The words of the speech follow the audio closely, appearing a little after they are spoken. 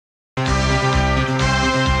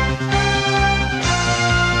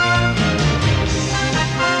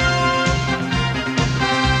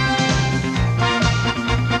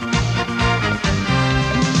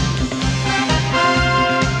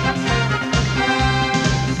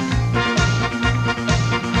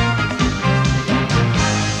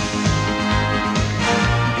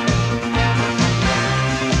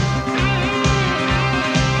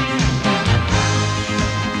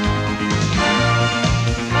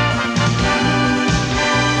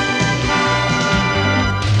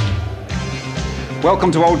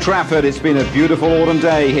Welcome to Old Trafford. It's been a beautiful autumn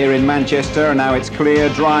day here in Manchester, and now it's clear,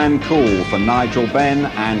 dry and cool for Nigel Benn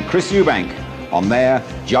and Chris Eubank on their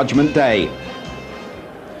Judgment Day.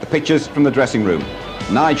 The pictures from the dressing room.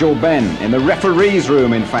 Nigel Benn in the referee's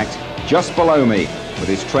room, in fact, just below me, with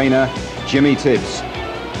his trainer, Jimmy Tibbs.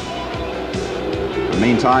 In the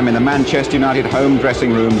meantime, in the Manchester United home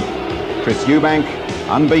dressing room, Chris Eubank,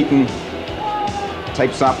 unbeaten,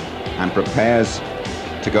 tapes up and prepares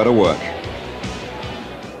to go to work.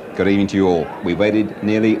 Good evening to you all. We waited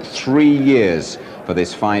nearly 3 years for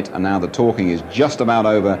this fight, and now the talking is just about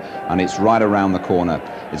over and it's right around the corner.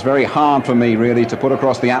 It's very hard for me really to put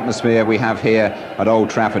across the atmosphere we have here at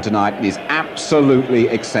Old Trafford tonight. It is absolutely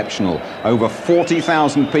exceptional. Over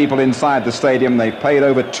 40,000 people inside the stadium. They've paid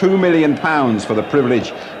over £2 million for the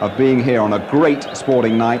privilege of being here on a great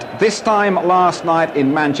sporting night. This time last night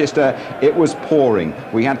in Manchester it was pouring.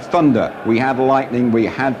 We had thunder, we had lightning, we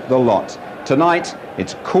had the lot. Tonight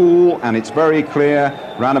it's cool and it's very clear,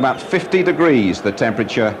 around about 50 degrees the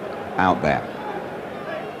temperature out there.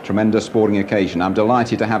 Tremendous sporting occasion. I'm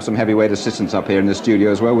delighted to have some heavyweight assistants up here in the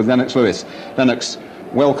studio as well with Lennox Lewis. Lennox,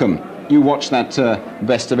 welcome. You watched that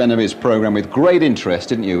Best of Enemies programme with great interest,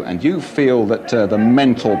 didn't you? And you feel that the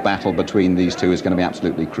mental battle between these two is going to be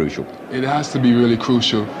absolutely crucial. It has to be really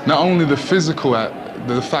crucial. Not only the physical,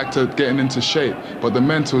 the fact of getting into shape, but the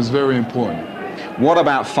mental is very important. What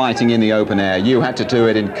about fighting in the open air? You had to do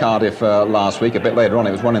it in Cardiff last week, a bit later on.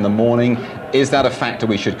 It was 1 in the morning. Is that a factor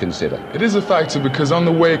we should consider? It is a factor because on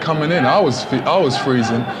the way coming in, I was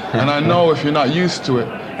freezing, and I know if you're not used to it,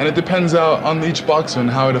 and it depends on each boxer and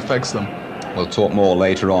how it affects them. We'll talk more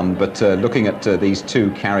later on, but looking at these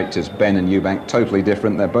two characters, Ben and Eubank, totally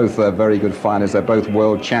different. They're both very good fighters. They're both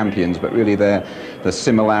world champions, but really the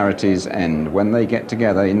similarities end. When they get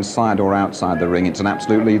together, inside or outside the ring, it's an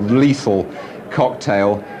absolutely lethal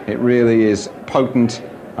cocktail. It really is potent,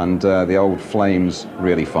 and the old flames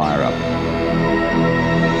really fire up.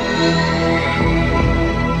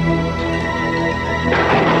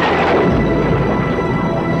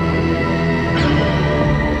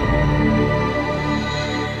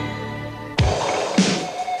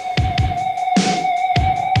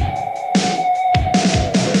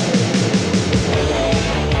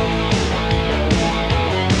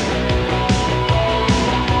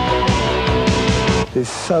 There's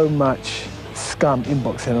so much scum in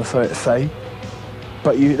boxing, I'm sorry to say,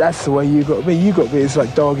 but that's the way you got to be. You got to be, it's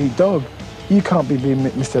like dog eat dog. You can't be being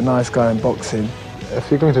Mr. Nice Guy in boxing. If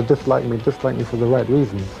you're going to dislike me for the right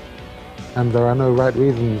reasons. And there are no right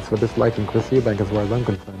reasons for disliking Chris Eubank as far as I'm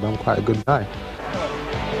concerned. I'm quite a good guy.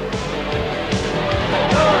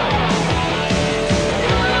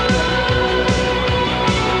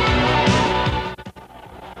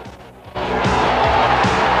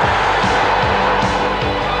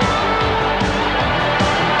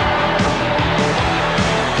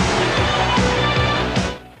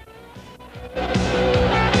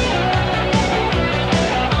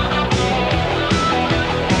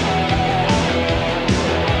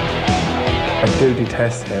 I do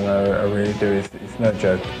detest him, I really do. It's no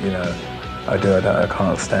joke, you know. I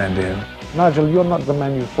can't stand him. Nigel, you're not the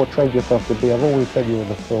man you portrayed yourself to be. I've always said you were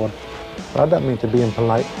the fraud. But I don't mean to be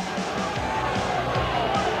impolite.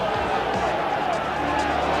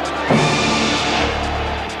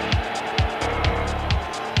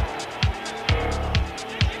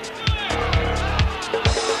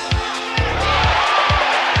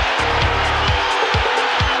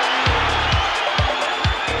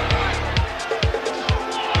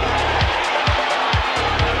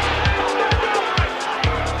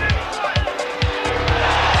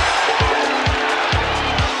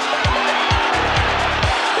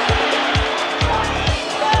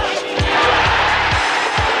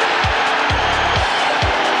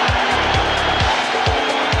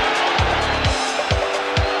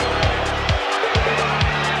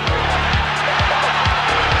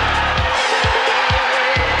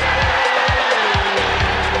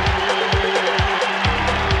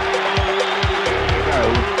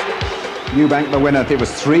 Eubank the winner. It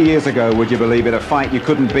was 3 years ago, would you believe it, a fight you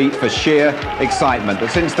couldn't beat for sheer excitement. But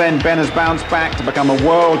since then, Ben has bounced back to become a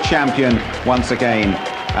world champion once again.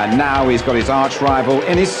 And now he's got his arch rival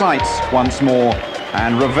in his sights once more,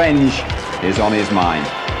 and revenge is on his mind.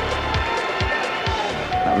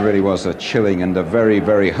 That really was a chilling and a very,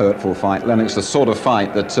 very hurtful fight. Lennox, the sort of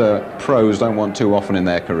fight that pros don't want too often in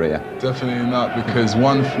their career. Definitely not, because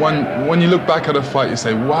when you look back at a fight, you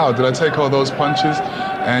say, wow, did I take all those punches?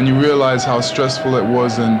 And you realize how stressful it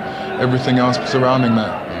was and everything else surrounding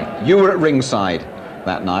that. You were at ringside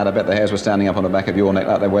that night. I bet the hairs were standing up on the back of your neck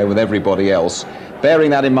like they were with everybody else.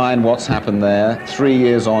 Bearing that in mind, what's happened there? 3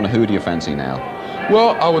 years on, who do you fancy now?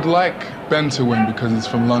 Well, I would like Ben to win because he's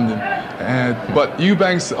from London. But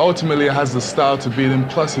Eubanks ultimately has the style to beat him,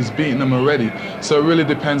 plus he's beaten him already. So it really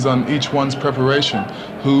depends on each one's preparation,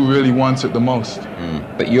 who really wants it the most.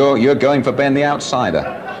 But you're going for Ben the outsider?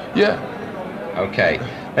 Yeah. Okay.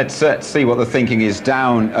 Let's see what the thinking is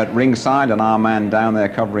down at ringside, and our man down there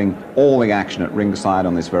covering all the action at ringside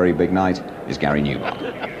on this very big night is Gary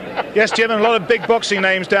Newbank. Yes, Jim, and a lot of big boxing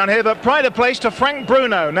names down here, but pride of place to Frank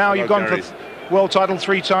Bruno. Now, you've gone for world title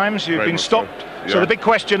 3 times, you've been stopped. So the big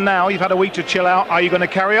question now, you've had a week to chill out. Are you going to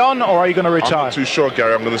carry on, or are you going to retire? I'm not too sure,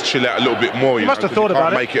 Gary. I'm going to chill out a little bit more. You must have thought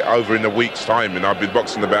about it. You can't make it over in a week's time, and I've been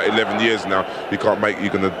boxing about 11 years now. You're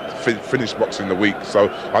going to finish boxing in a week. So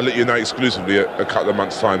I'll let you know exclusively a couple of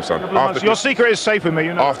months' time, son. Your secret is safe with me,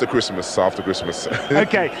 you know. After Christmas.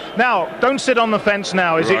 Okay. Now, don't sit on the fence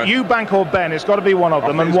now. Is it Eubank or Ben? It's got to be one of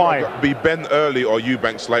them, and why? It's be Ben early or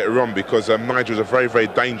Eubanks later on, because Nigel's a very, very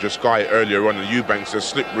dangerous guy earlier on, and Eubanks a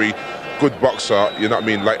slippery, good boxer, you know what I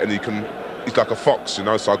mean, and he's like a fox, you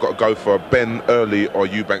know, so I've got to go for Ben early or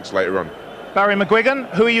Eubanks later on. Barry McGuigan,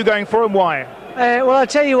 who are you going for and why? Well, I'll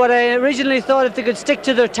tell you what, I originally thought if they could stick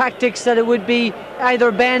to their tactics that it would be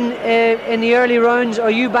either Ben in the early rounds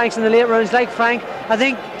or Eubanks in the late rounds, like Frank. I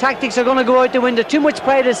think tactics are going to go out the window. Too much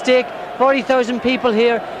pride at stake. 40,000 people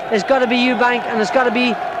here. It's got to be Eubank, and it's got to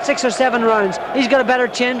be 6 or 7 rounds. He's got a better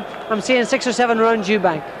chin. I'm seeing 6 or 7 rounds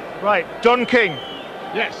Eubank. Right, Don King.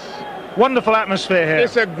 Yes. Wonderful atmosphere here.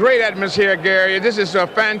 It's a great atmosphere, Gary. This is a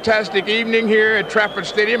fantastic evening here at Trafford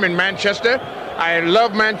Stadium in Manchester. I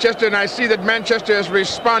love Manchester, and I see that Manchester has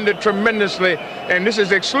responded tremendously. And this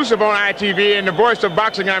is exclusive on ITV, and the voice of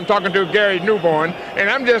boxing, I'm talking to Gary Newborn. And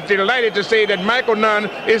I'm just delighted to say that Michael Nunn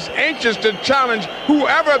is anxious to challenge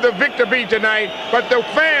whoever the victor be tonight. But the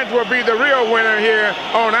fans will be the real winner here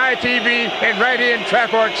on ITV and right here in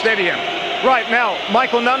Trafford Stadium. Right, now,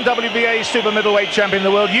 Michael Nunn, WBA super middleweight champion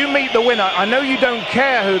of the world. You meet the winner. I know you don't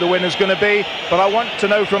care who the winner's going to be, but I want to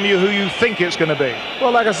know from you who you think it's going to be.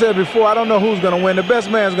 Well, like I said before, I don't know who's going to win. The best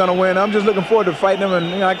man's going to win. I'm just looking forward to fighting him, and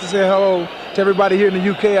I'd like to say hello to everybody here in the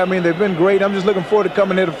UK. I mean, they've been great. I'm just looking forward to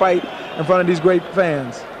coming here to fight in front of these great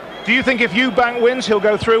fans. Do you think if Eubank wins, he'll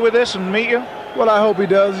go through with this and meet you? Well, I hope he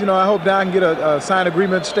does. You know, I hope that I can get a signed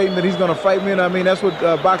agreement stating that he's going to fight me. And I mean, that's what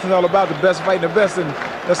boxing's all about, the best fighting the best. And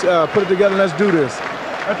let's put it together and let's do this.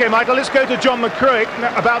 Okay, Michael, let's go to John McCruick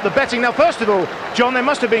about the betting. Now, first of all, John, there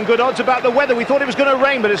must have been good odds about the weather. We thought it was going to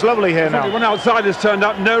rain, but it's lovely here now. When outsiders turned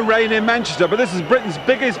up, no rain in Manchester, but this is Britain's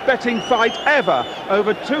biggest betting fight ever.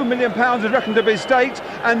 Over £2 million is reckoned to be staked,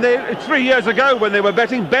 and 3 years ago when they were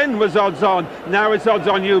betting, Ben was odds on. Now it's odds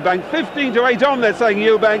on Eubank. 15-8 on, they're saying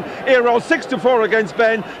Eubank. Earol 6-4 against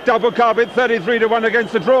Ben. Double Carpet 33-1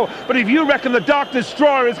 against the draw. But if you reckon the Dark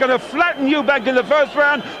Destroyer is going to flatten Eubank in the first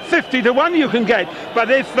round, 50-1 you can get.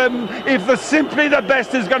 But if the Simply the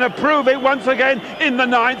Best is going to prove it once again in the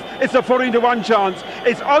 9th, it's a 40-1 chance.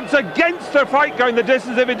 It's odds against the fight going the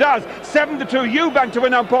distance if it does. 7-2 Eubank to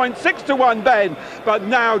win on point, 6-1 Ben. But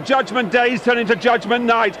now Judgment Day is turning to Judgment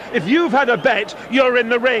Night. If you've had a bet, you're in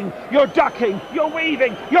the ring. You're ducking, you're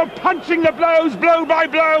weaving, you're punching the blows, blow by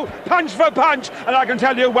blow, punch for punch. And I can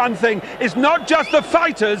tell you one thing, it's not just the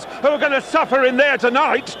fighters who are going to suffer in there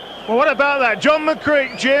tonight. Well, what about that? John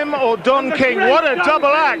McCrick, Jim, or Don King? What a double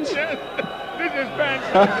act! This is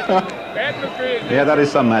fantastic. Yeah, that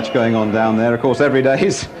is some match going on down there. Of course, every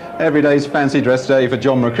day's fancy dress day for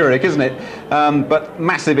John McCurrick, isn't it? But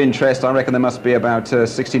massive interest. I reckon there must be about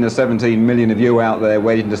 16 or 17 million of you out there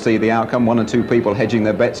waiting to see the outcome. 1 or 2 people hedging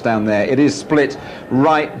their bets down there. It is split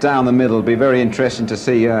right down the middle. It'll be very interesting to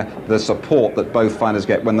see the support that both fighters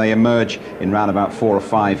get when they emerge in round about 4 or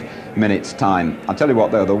 5 minutes time. I'll tell you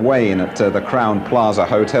what though, the weigh-in at the Crown Plaza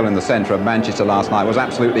Hotel in the centre of Manchester last night was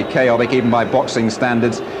absolutely chaotic, even by boxing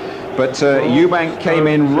standards. But Eubank came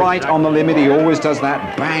in right on the limit. He always does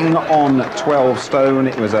that, bang on 12 stone.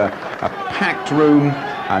 It was a packed room,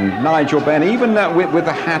 and Nigel Benn, even with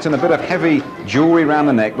the hat and a bit of heavy jewellery around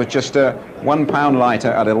the neck, was just 1 pound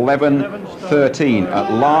lighter at 11.13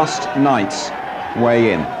 at last night's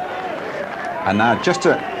weigh-in. And now just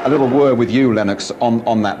a little word with you, Lennox,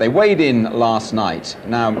 on that. They weighed in last night.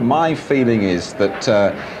 Now, my feeling is that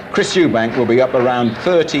Chris Eubank will be up around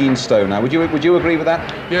 13 stone now. Would you agree with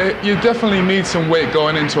that? Yeah, you definitely need some weight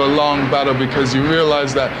going into a long battle, because you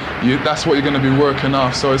realise that that's what you're going to be working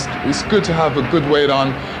off. So it's good to have a good weight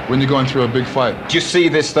on when you're going through a big fight. Do you see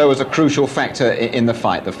this, though, as a crucial factor in the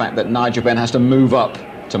fight? The fact that Nigel Benn has to move up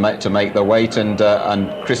to make the weight, and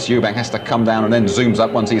Chris Eubank has to come down and then zooms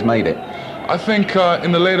up once he's made it? I think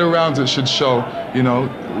in the later rounds it should show, you know,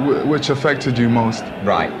 which affected you most.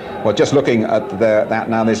 Right. Well, just looking at that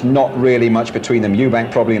now, there's not really much between them.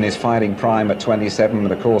 Eubank probably in his fighting prime at 27,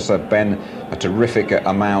 but of course Ben, a terrific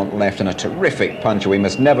amount left and a terrific puncher. We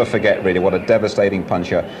must never forget really what a devastating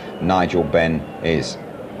puncher Nigel Benn is.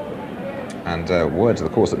 And words,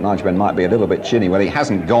 of course, that Nigel Benn might be a little bit chinny. Well, he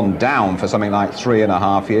hasn't gone down for something like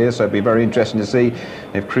 3.5 years, so it'd be very interesting to see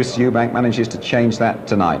if Chris Eubank manages to change that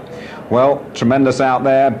tonight. Well, tremendous out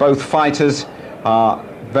there. Both fighters are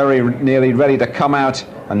very nearly ready to come out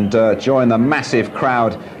and join the massive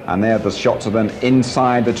crowd, and there are the shots of them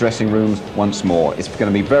inside the dressing rooms once more. It's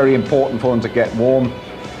going to be very important for them to get warm.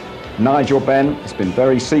 Nigel Benn has been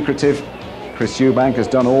very secretive. Chris Eubank has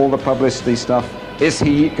done all the publicity stuff. Is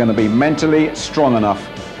he going to be mentally strong enough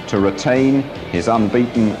to retain his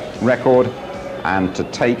unbeaten record and to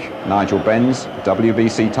take Nigel Benn's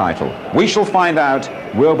WBC title? We shall find out.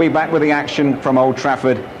 We'll be back with the action from Old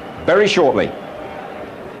Trafford very shortly.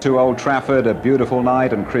 To Old Trafford, a beautiful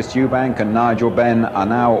night, and Chris Eubank and Nigel Benn are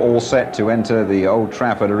now all set to enter the Old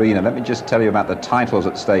Trafford arena. Let me just tell you about the titles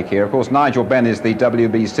at stake here. Of course, Nigel Benn is the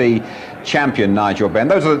WBC champion, Nigel Benn.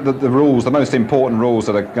 Those are the rules, the most important rules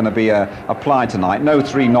that are going to be applied tonight. No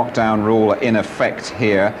 3 knockdown rule in effect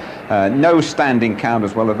here. No standing count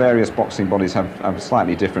as well. The various boxing bodies have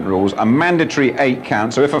slightly different rules. A mandatory 8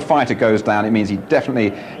 count, so if a fighter goes down, it means he definitely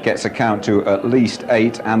gets a count to at least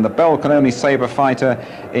 8, and the bell can only save a fighter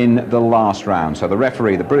in the last round. So the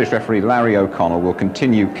referee, the British referee Larry O'Connell, will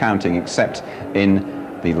continue counting except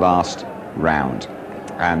in the last round.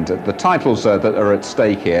 And the titles that are at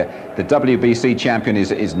stake here, the WBC champion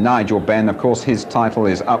is Nigel Benn. Of course, his title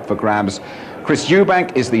is up for grabs. Chris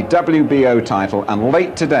Eubank is the WBO title, and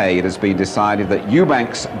late today it has been decided that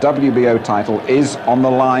Eubank's WBO title is on the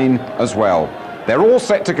line as well. They're all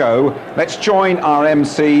set to go. Let's join our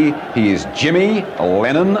MC. He is Jimmy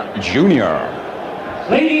Lennon Jr.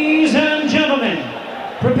 Ladies and gentlemen,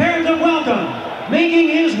 prepare to welcome, making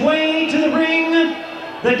his way to the ring,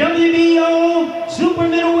 the WBO Super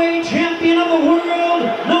Middleweight Champion of the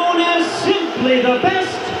world, known as simply the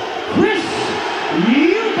best, Chris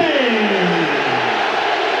Eubank.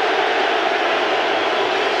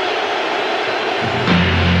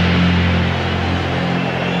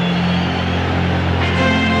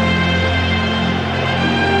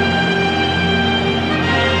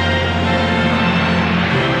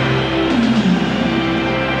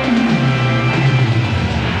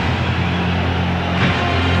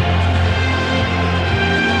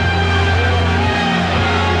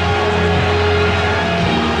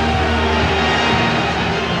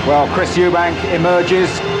 Well, Chris Eubank emerges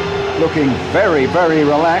looking very, very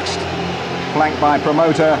relaxed, flanked by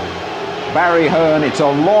promoter Barry Hearn. It's a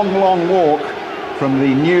long, long walk from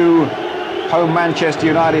the new home Manchester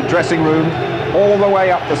United dressing room all the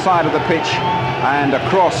way up the side of the pitch and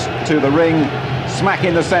across to the ring, smack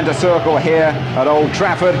in the centre circle here at Old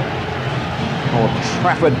Trafford, or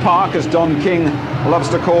Trafford Park as Don King loves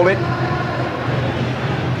to call it.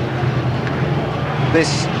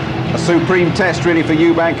 This a supreme test really for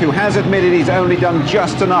Eubank, who has admitted he's only done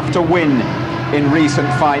just enough to win in recent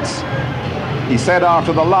fights. He said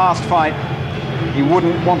after the last fight he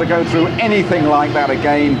wouldn't want to go through anything like that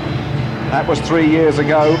again. That was 3 years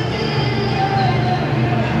ago.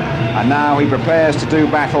 And now he prepares to do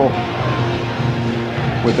battle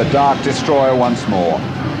with the Dark Destroyer once more.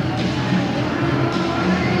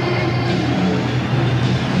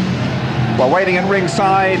 Well, waiting at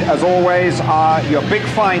ringside, as always, are your big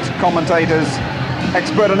fight commentators.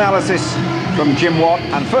 Expert analysis from Jim Watt.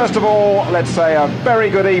 And first of all, let's say a very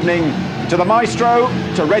good evening to the maestro,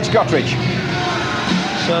 to Reg Guttridge.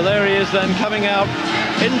 So there he is then, coming out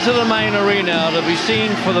into the main arena to be seen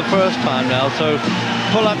for the first time now. So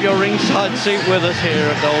pull up your ringside seat with us here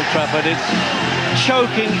at Old Trafford. It's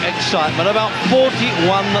choking excitement. About 41,000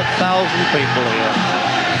 people here.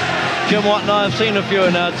 Jim Watt and I have seen a few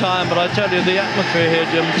in our time, but I tell you, the atmosphere here,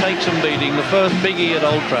 Jim, takes some beating. The first biggie at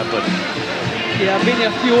Old Trafford. Yeah, I've been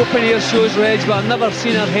to a few open-air shows, Reg, but I've never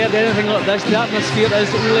seen or heard anything like this. The atmosphere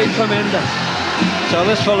is really tremendous. So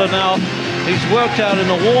this fella now, he's worked out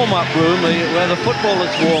in the warm-up room where the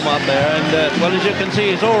footballers warm up there, and well, as you can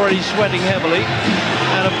see, he's already sweating heavily.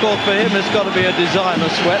 And of course, for him, it's got to be a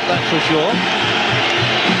designer sweat, that's for sure.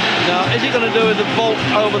 Now, is he going to do the vault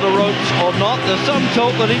over the ropes or not? There's some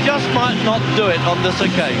talk that he just might not do it on this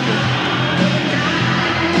occasion.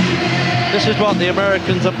 This is what the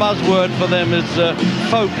Americans, a buzzword for them is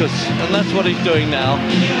focus, and that's what he's doing now.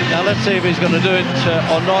 Now, let's see if he's going to do it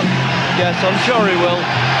or not. Yes, I'm sure he will.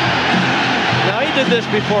 Now, he did this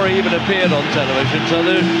before he even appeared on television, so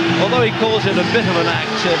although he calls it a bit of an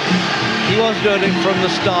act, he was doing it from the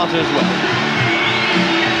start as well.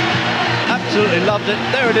 Absolutely loved it.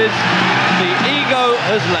 There it is. The ego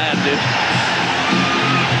has landed.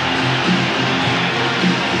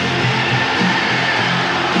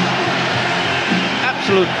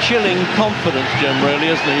 Absolute chilling confidence, Jim,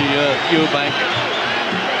 really, isn't he, Eubank?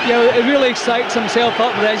 Yeah, it really excites himself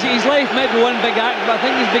up, Reggie. His life might be one big act, but I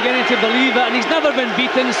think he's beginning to believe it, and he's never been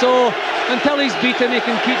beaten, so until he's beaten, he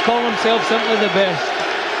can keep calling himself simply the best.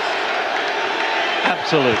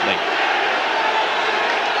 Absolutely.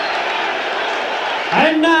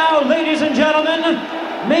 And now, ladies and gentlemen,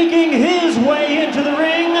 making his way into the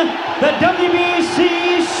ring, the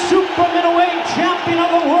WBC Super Middleweight Champion of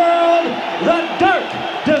the World, the Dark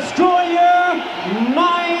Destroyer,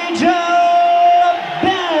 Nigel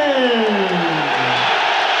Benn.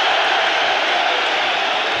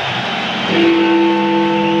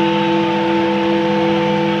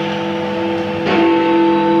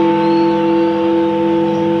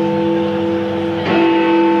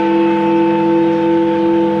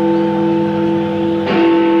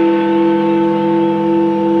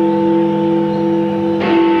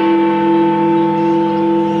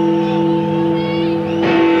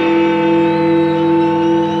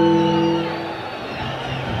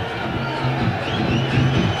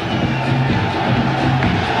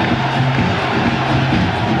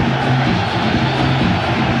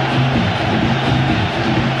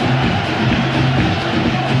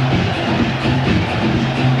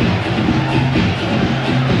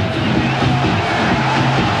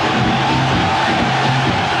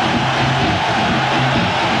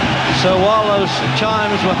 So while those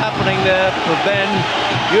chimes were happening there for Ben,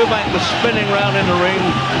 Eubank was spinning round in the ring,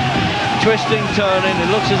 twisting, turning. It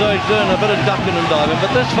looks as though he's doing a bit of ducking and diving, but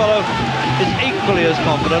this fellow is equally as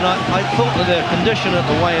confident. I thought that their condition at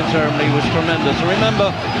the weigh-in ceremony was tremendous. Remember,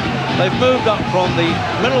 they've moved up from the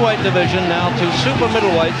middleweight division now to super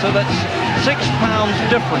middleweight, so that's 6 pounds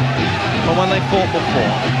different from when they fought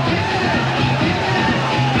before.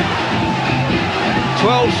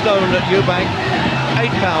 12 stone at Eubank. 8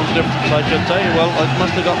 pounds difference, I should say. Well, I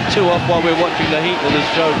must have got 2 off while we were watching the heat with this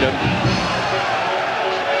show, Jim.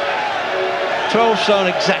 12 stone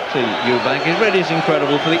exactly, Eubank. It really is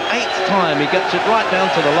incredible. For the 8th time, he gets it right down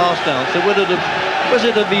to the last ounce. The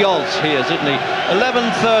Wizard of the Odds here, isn't he?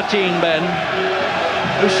 11-13, Ben,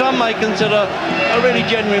 who some may consider a really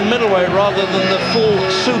genuine middleweight rather than the full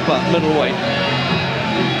super middleweight.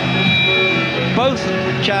 Both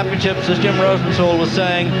championships, as Jim Rosenthal was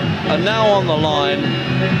saying, are now on the line.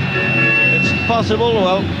 It's possible,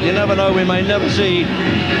 well, you never know, we may never see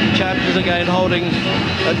champions again holding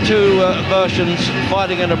 2 versions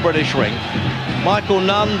fighting in a British ring. Michael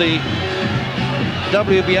Nunn, the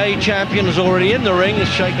WBA champion, is already in the ring, has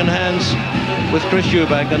shaken hands with Chris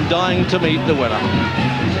Eubank and dying to meet the winner.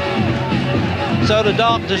 So the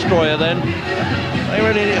Dark Destroyer then,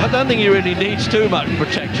 I don't think he really needs too much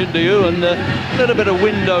protection, do you? And a little bit of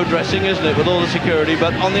window dressing, isn't it, with all the security?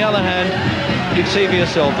 But on the other hand, you can see for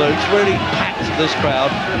yourself, though, it's really packed, this crowd.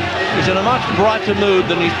 He's in a much brighter mood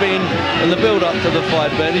than he's been in the build-up to the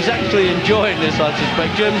fight, Ben. He's actually enjoying this, I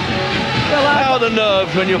suspect, Jim. Well, how are the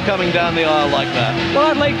nerves when you're coming down the aisle like that? Well,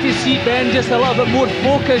 I'd like to see Ben just a little bit more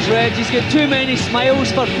focused, Reg. He's got too many smiles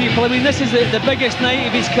for people. I mean, this is the biggest night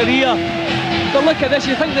of his career. But look at this,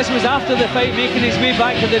 you think this was after the fight, making his way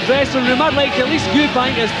back to the dressing room. I'd like to, at least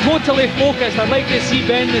Eubank is totally focused. I'd like to see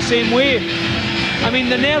Ben the same way. I mean,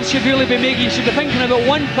 the nerves should really be making, you should be thinking about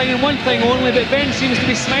one thing and one thing only, but Ben seems to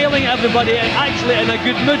be smiling at everybody, actually in a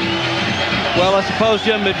good mood. Well, I suppose,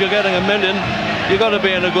 Jim, if you're getting $1 million, you've got to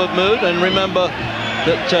be in a good mood. And remember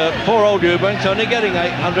that poor old Eubank's only getting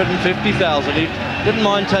 $850,000. He didn't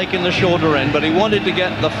mind taking the shorter end, but he wanted to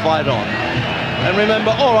get the fight on. And remember,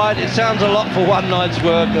 all right, it sounds a lot for one night's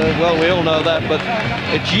work. Well, we all know that, but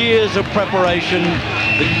it's years of preparation,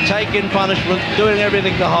 taking punishment, doing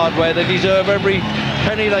everything the hard way. They deserve every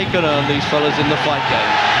penny they can earn, these fellas, in the fight game.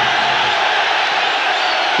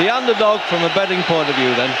 The underdog from a betting point of view,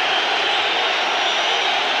 then.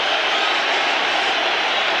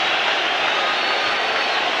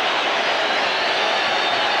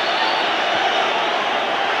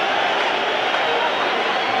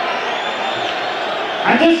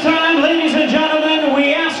 At this time, ladies and gentlemen,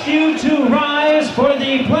 we ask you to rise for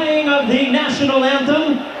the playing of the national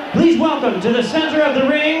anthem. Please welcome to the center of the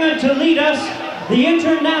ring to lead us the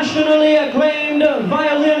internationally acclaimed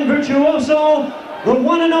violin virtuoso, the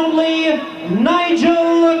one and only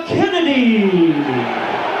Nigel Kennedy.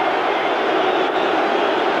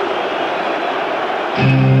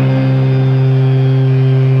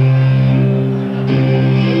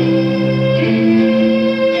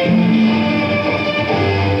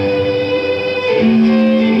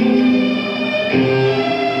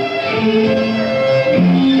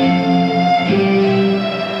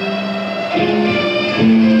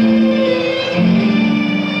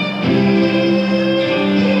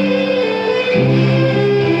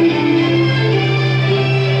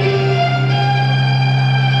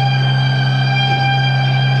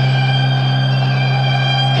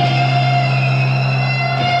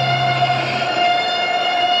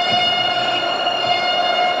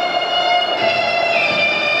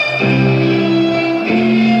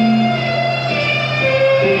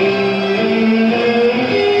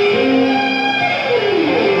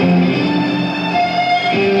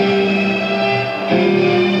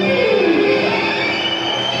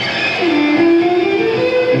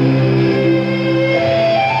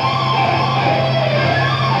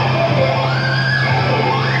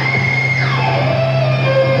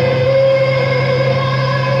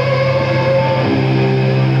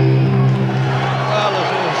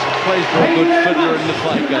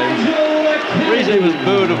 games. The reason he was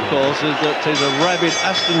booed, of course, is that he's a rabid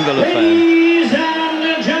Aston Villa fan. Ladies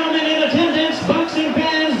and gentlemen in attendance, boxing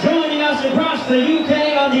fans joining us across the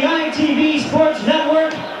UK on the ITV Sports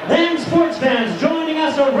Network, and sports fans joining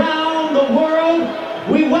us around the world,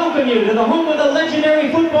 we welcome you to the home of the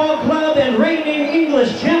legendary football club and reigning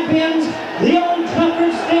English champions, the Old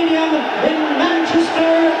Trafford Stadium in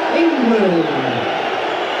Manchester, England.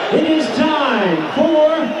 It is time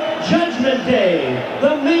for Judgment Day,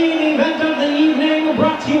 the main event of the evening,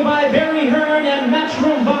 brought to you by Barry Hearn and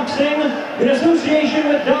Matchroom Boxing in association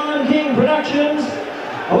with Don King Productions,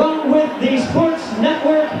 along with the Sports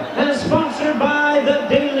Network and sponsored by the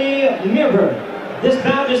Daily Mirror. This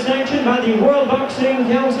bout is sanctioned by the World Boxing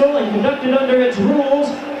Council and conducted under its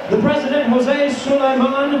rules. The President, Jose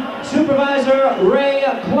Sulaiman, Supervisor Ray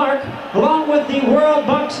Clark, along with the World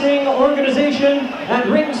Boxing Organization at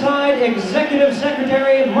ringside Executive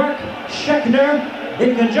Secretary Mark Schechner,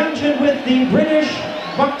 in conjunction with the British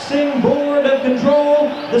Boxing Board of Control,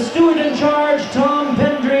 the steward in charge, Tom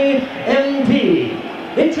Pendry, MP.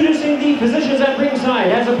 Introducing the physicians at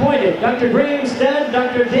ringside as appointed, Dr. Graham Stead,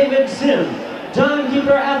 Dr. David Sim.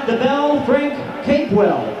 Timekeeper at the bell, Frank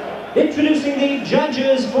Capewell. Introducing the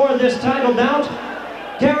judges for this title bout,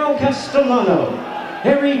 Carol Castellano,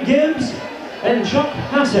 Harry Gibbs, and Chuck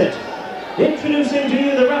Hassett. Introducing to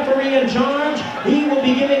you the referee in charge, he will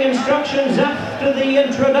be giving instructions after the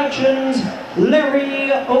introductions,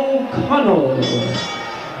 Larry O'Connell.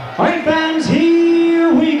 All right, fans,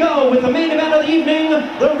 here we go with the main event of the evening,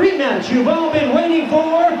 the rematch you've all been waiting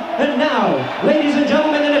for. And now, ladies and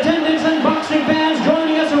gentlemen in attendance and boxing fans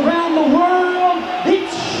joining us around the world,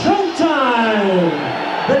 it's showtime!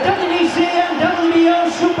 The WBC and WBO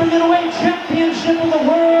Super Middleweight Championship of the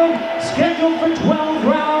World, scheduled for 12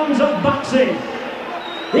 rounds of boxing.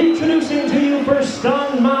 Introducing to you first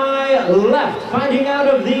on my left, fighting out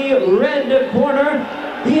of the red corner,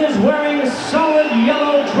 he is wearing solid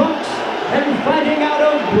yellow trunks and fighting out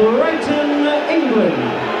of Brighton, England.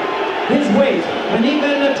 His weight, an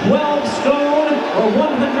even 12 stone or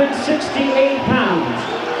 168 pounds.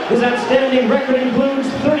 His outstanding record includes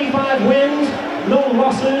 35 wins, no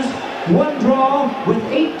losses, 1 draw, with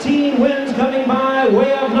 18 wins coming by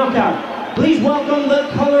way of knockout. Please welcome the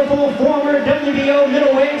colorful former WBO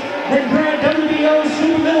middleweight and current WBO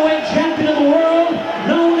super middleweight champion of the world,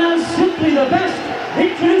 known as simply the best,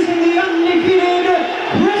 introducing the undefeated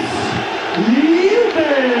Chris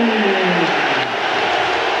Eubank.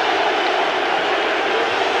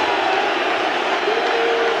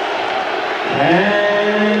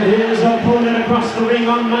 And his opponent across the ring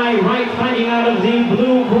on my right, fighting out of the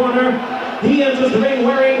blue corner. He enters the ring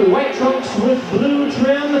wearing white trunks with blue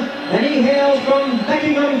trim, and he hails from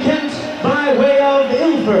Beckingham, Kent, by way of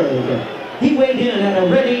Ilford. He weighed in at a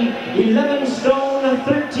ready 11 stone,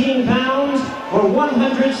 13 pounds, or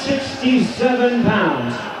 167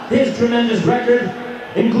 pounds. His tremendous record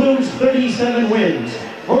includes 37 wins,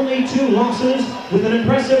 only 2 losses, with an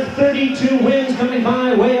impressive 32 wins coming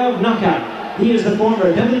by way of knockout. He is the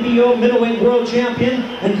former WBO middleweight world champion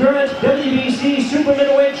and current WBC super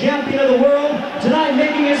middleweight champion of the world. Tonight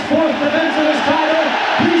making his 4th defense of his title,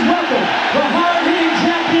 please welcome the hard-hitting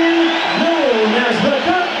champion known as the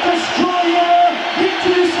Gut Destroyer,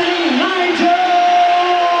 introducing Nigel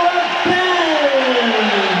Benn.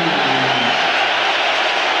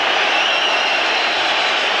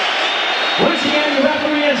 Once again, the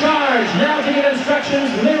referee in charge, now to give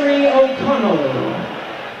instructions, Larry O'Connell.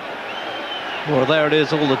 Well, there it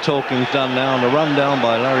is, all the talking's done now, and a rundown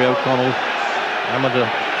by Larry O'Connell, amateur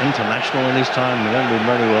international in his time, remembered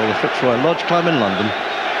very well, the Fitzroy Lodge Club in London.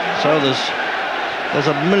 So there's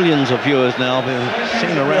millions of viewers now being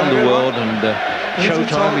seen around the world, and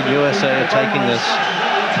Showtime in USA are taking this.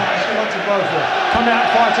 Come out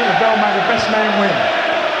fighting the bellman, the best man win.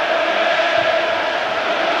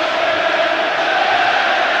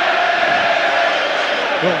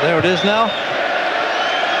 Well, there it is now.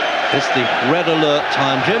 It's the red alert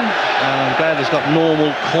time, Jim. I'm glad it's got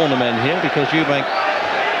normal cornermen here, because Eubank,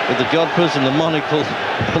 with the jodhpurs and the monocle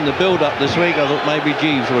and the build-up this week, I thought maybe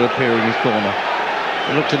Jeeves would appear in his corner.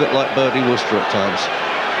 It looked a bit like Bertie Wooster at times.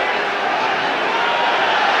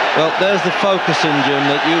 Well, there's the focusing, Jim,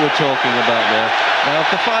 that you were talking about there. Now, if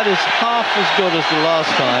the fight is half as good as the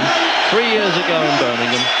last time, 3 years ago in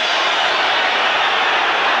Birmingham,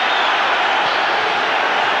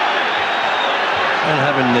 and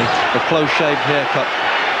having the close-shaved haircut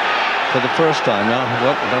for the first time now.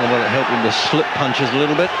 Well, I don't know whether it helped him to slip punches a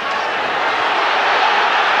little bit.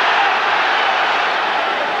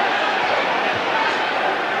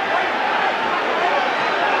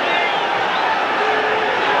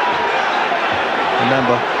 And now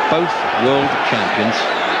remember, both world champions.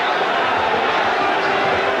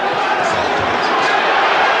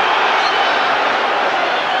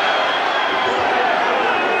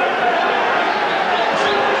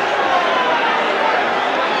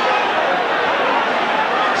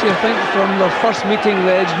 I think from their first meeting,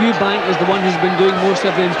 Reg, Eubank is the one who's been doing most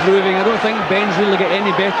of the improving. I don't think Ben's really got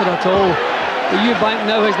any better at all. But Eubank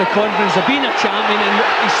now has the confidence of being a champion, and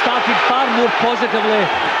he started far more positively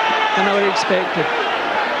than I would have expected.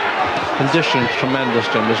 Conditions tremendous,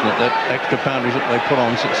 Jim, isn't it? That extra boundaries that they put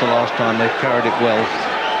on since the last time, they've carried it well.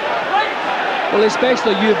 Well,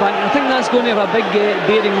 especially Eubank. I think that's going to have a big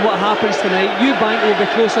bearing on what happens tonight. Eubank will be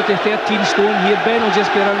closer to 13 stone here. Ben will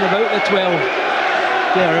just be around about the 12.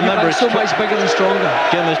 Yeah, remember, it's so much bigger and stronger.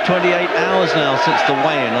 Jim, it's 28 hours now since the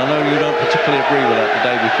weigh-in. I know you don't particularly agree with that the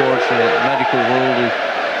day before. It's a medical rule to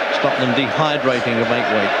stop them dehydrating to make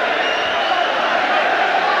weight.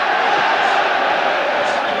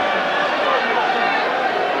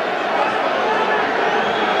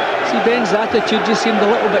 See, Ben's attitude just seemed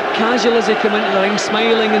a little bit casual as he came into the ring,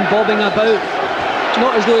 smiling and bobbing about.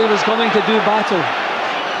 Not as though he was coming to do battle.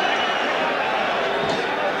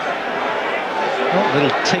 A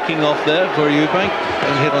little ticking off there for Eubank,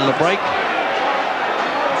 and hit on the break.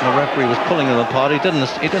 The referee was pulling him apart. He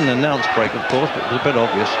didn't announce break, of course, but it was a bit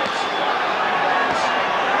obvious.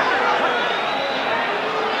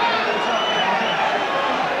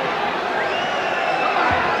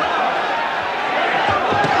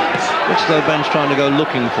 Looks though Ben's trying to go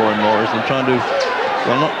looking for him more, isn't he? Trying to,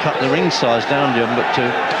 well, not cut the ring size down, Jim, but to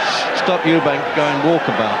stop Eubank going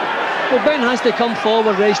walkabout. Well, Ben has to come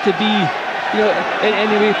forward, Reg, to be, you know, in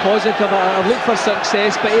any way positive. I've looked for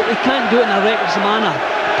success, but he can't do it in a reckless manner.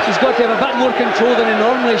 He's got to have a bit more control than he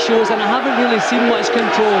normally shows, and I haven't really seen much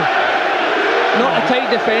control. Not a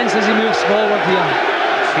tight defence as he moves forward here.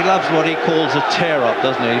 He loves what he calls a tear-up,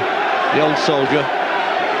 doesn't he? The old soldier.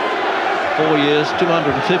 4 years,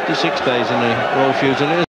 256 days in the Royal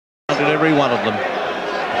Fusiliers, counted every one of them.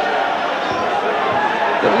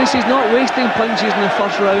 But at least he's not wasting punches in the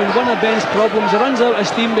first round. One of Ben's problems, he runs out of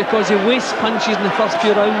steam because he wastes punches in the first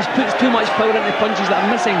few rounds, puts too much power into punches that are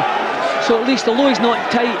missing. So at least, although he's not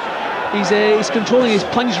tight, he's controlling his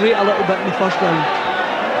punch rate a little bit in the first round.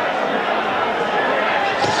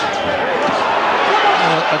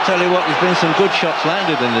 I tell you what, there's been some good shots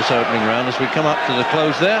landed in this opening round as we come up to the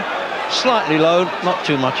close there. Slightly low, not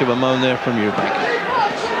too much of a moan there from Eubank.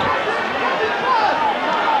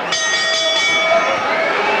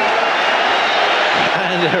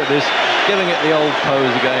 There it is, giving it the old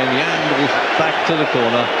pose again, the angle back to the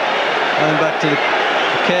corner, going back to the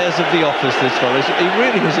cares of the office, this fellow. He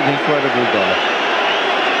really is an incredible guy.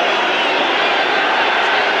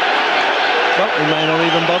 But he may not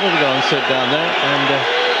even bother to go and sit down there, and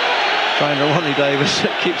trainer Ronnie Davis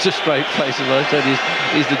keeps a straight face. As I said,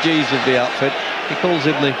 he's the G's of the outfit. He calls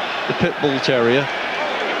him the pit bull terrier.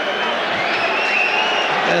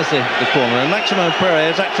 There's the corner, and Maximo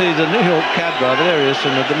Perez is actually the New York cab driver. There he is,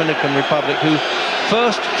 from the Dominican Republic, who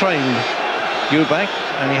first trained Eubank,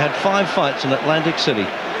 and he had 5 fights in Atlantic City,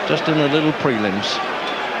 just in the little prelims.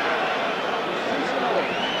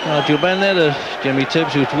 Nigel Benn there, the Jimmy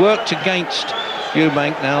Tibbs, who's worked against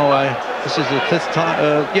Eubank now. This is the 5th time,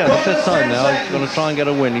 the 5th time now. He's going to try and get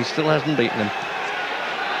a win. He still hasn't beaten him.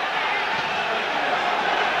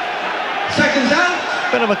 Seconds out.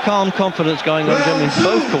 Bit of a calm confidence going on, Jim, in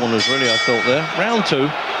both corners, really, I thought there. Round 2.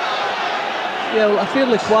 Yeah, well, a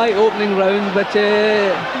fairly quiet opening round, but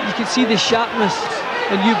you can see the sharpness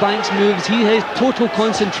in Eubank's moves. He has total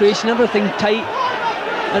concentration, everything tight,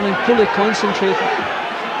 and then fully concentrated.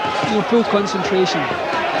 You know, full concentration.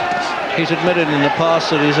 He's admitted in the past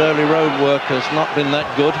that his early road work has not been that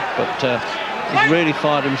good, but he's really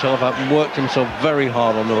fired himself up and worked himself very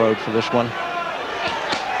hard on the road for this one.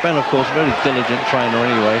 Ben, of course, a very diligent trainer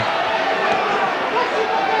anyway.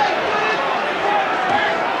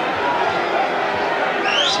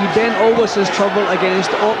 See, Ben always has trouble against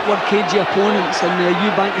awkward, cagey opponents, and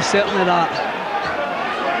Eubank is certainly that.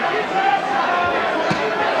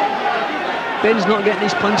 Ben's not getting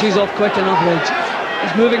his punches off quick enough, Reg.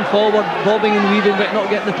 He's moving forward, bobbing and weaving, but not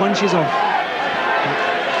getting the punches off.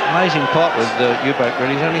 Amazing part with Eubank,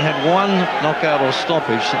 really. He's only had 1 knockout or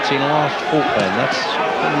stoppage since he last fought Ben. That's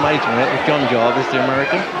amazing. That was John Jarvis, the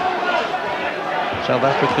American. South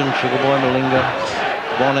African, Sugarboy Malinga,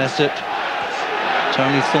 Von Essett,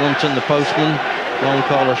 Tony Thornton, the postman, Juan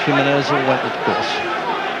Carlos Jimenez, all went with course.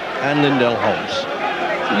 And Lindell Holmes.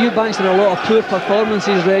 Eubank's had a lot of poor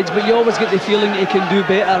performances, Reg, but you always get the feeling he can do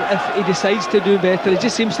better if he decides to do better. He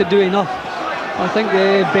just seems to do enough. I think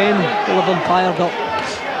Ben will have him fired up.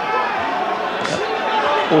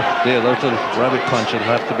 Oh dear, those little rabbit punches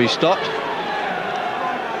have to be stopped.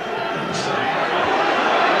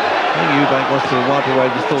 I think Eubank wants to wipe away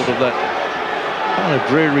the thought of that kind of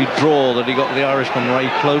dreary draw that he got the Irishman Ray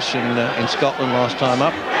Close in Scotland last time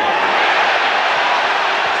up.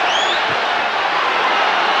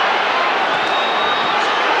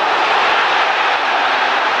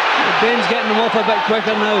 Ben's getting them off a bit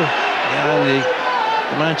quicker now. Yeah, and the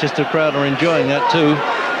Manchester crowd are enjoying that too.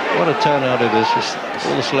 What a turnout it is. It's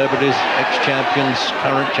all the celebrities, ex-champions,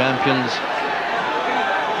 current champions.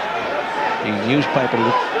 The newspaper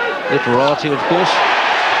literati, of course.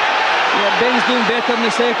 Yeah, Ben's doing better in the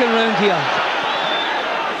second round here.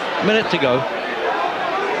 Minute to go.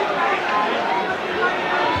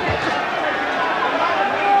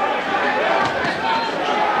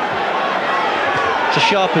 It's the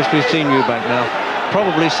sharpest we've seen Eubank now,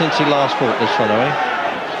 probably since he last fought this fellow, eh?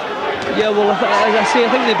 Yeah, well, as I say, I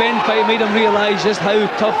think the Ben fight made him realise just how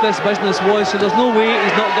tough this business was, so there's no way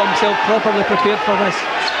he's not got himself properly prepared for this.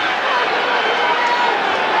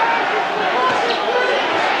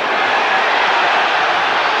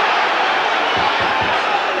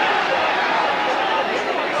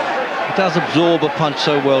 He does absorb a punch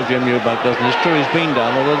so well, Jim Eubank, doesn't he? It's true he's been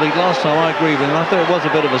down, although the last time I agree with him, I thought it was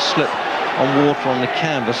a bit of a slip on water on the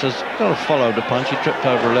canvas. Has got to follow the punch. He tripped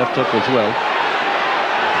over a left hook as well.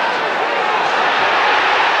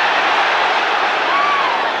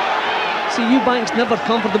 See, Eubank's never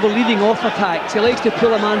comfortable leading off attacks. He likes to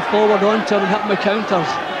pull a man forward onto him and hit him with counters.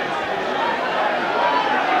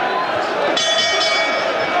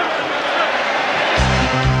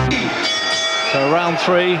 So round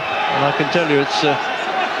 3, and I can tell you it's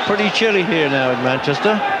pretty chilly here now in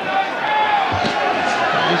Manchester.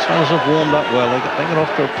 These fellas have warmed up well. They got off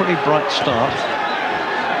to a pretty bright start.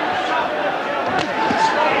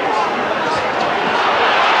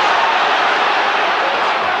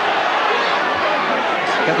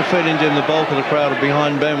 Get the feeling, Jim, the bulk of the crowd are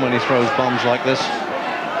behind Ben when he throws bombs like this.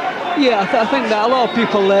 Yeah, I think that a lot of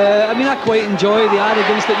people, I mean, I quite enjoy the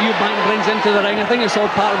arrogance that Eubank brings into the ring. I think it's all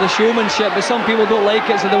part of the showmanship, but some people don't like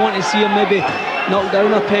it, so they want to see him maybe knock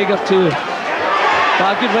down a peg or two.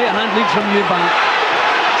 But a good right-hand lead from Eubank.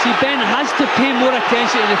 See, Ben has to pay more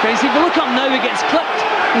attention to the defence. If you look up now, he gets clipped.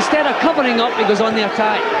 Instead of covering up, he goes on the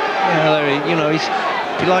attack. Yeah, Larry, you know, he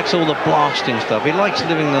likes all the blasting stuff. He likes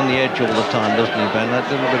living on the edge all the time, doesn't he, Ben? That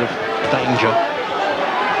little bit of danger.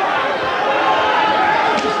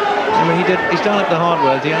 I mean, he's done it the hard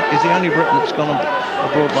way. He's the only Briton that's gone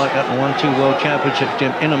abroad like that and won 2 World Championships,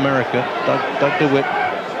 Jim, in America. Doug DeWitt,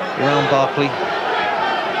 around Barkley.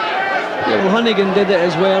 Yeah, well, Hunnigan did it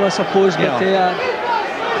as well, I suppose, but... Yeah.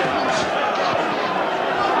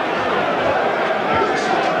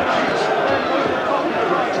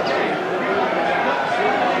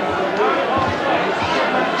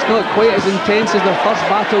 Not quite as intense as their first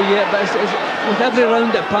battle yet, but with every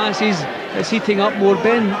round that passes, it's heating up more.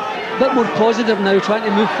 Ben, a bit more positive now, trying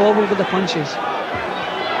to move forward with the punches. So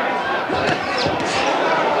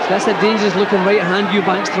that's a dangerous looking right hand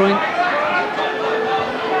Eubank's throwing.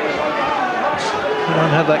 You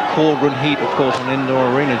don't have that cauldron heat, of course, in an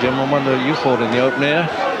indoor arena, Jim. I wonder, you fought in the open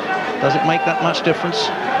air. Does it make that much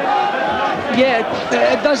difference? Yeah,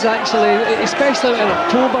 it does actually, especially in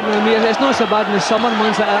October. I mean, it's not so bad in the summer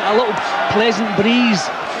months, a little pleasant breeze.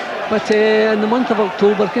 But in the month of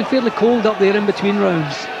October, it can feel fairly cold up there in between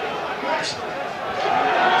rounds.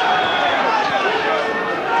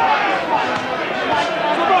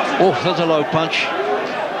 Oh, that's a low punch.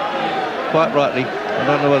 Quite rightly. I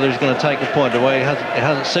don't know whether he's going to take the point away. It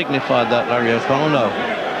hasn't signified that, Larry O'Connell, no.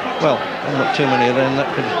 Well, not too many of them.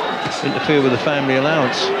 That could interfere with the family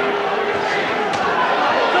allowance.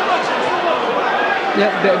 Yeah,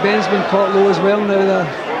 Ben's been caught low as well now.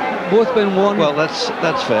 They've both been won. Well, that's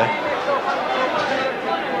fair.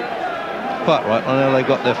 Quite right. I know they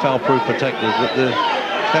got their foul-proof protectors, but the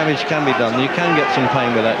damage can be done. You can get some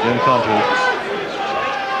pain with that, Jim, can't you?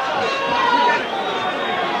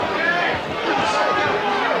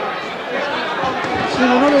 We're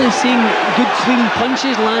not really seeing good clean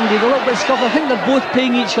punches landed. A little bit of stuff. I think they're both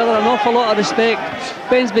paying each other an awful lot of respect.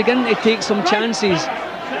 Ben's beginning to take some chances.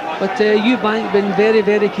 But Eubank been very,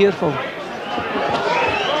 very careful. Right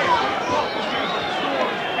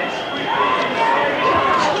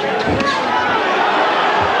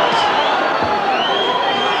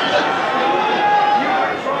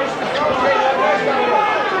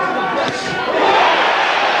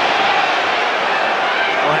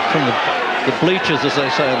from the bleachers, as they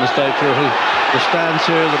say in the States, really. The stands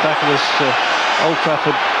here, the back of this Old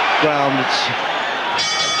Trafford ground, it's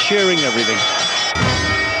cheering everything.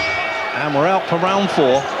 And we're out for round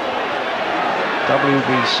 4.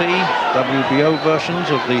 WBC, WBO versions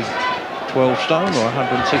of the 12 stone or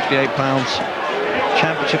 168 pounds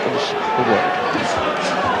championship of the world.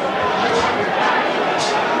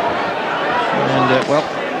 And well,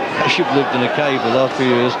 as you've lived in a cave the last few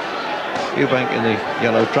years, Eubank in the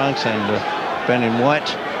yellow trunks and Ben in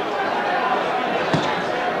white.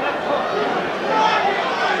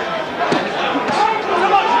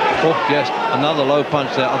 Oh yes, another low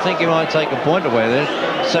punch there. I think he might take a point away there.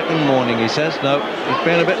 Second warning, he says. No, he's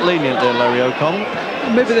been a bit lenient there, Larry O'Connell.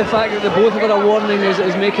 Maybe the fact that they both have got a warning is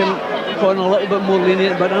making O'Connell a little bit more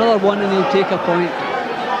lenient, but another one and he'll take a point.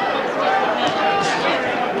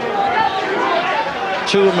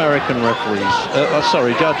 Two American referees,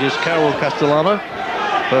 judges. Carol Castellano,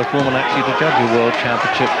 first woman actually to judge a World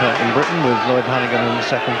Championship in Britain, with Lloyd Hannigan in the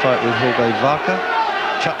second fight with Jorge Vaca.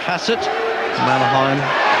 Chuck Hassett from Anaheim,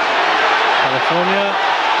 California,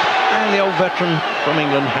 and the old veteran from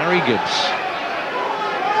England, Harry Gibbs.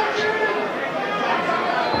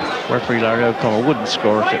 Referee Larry O'Connell wouldn't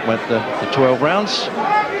score if it went the 12 rounds.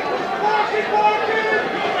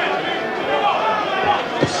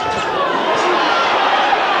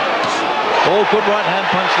 Oh, good right hand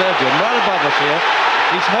punch there, Jim, right above us here.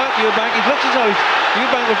 He's hurt Eubank. It looks as though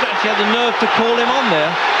Eubank actually had the nerve to call him on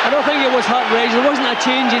there. I don't think it was hurt, Reg. There wasn't a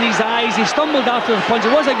change in his eyes. He stumbled after the punch.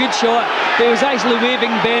 It was a good shot, but he was actually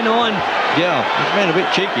waving Ben on. Yeah, he's been a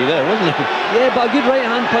bit cheeky there, wasn't he? Yeah, but a good right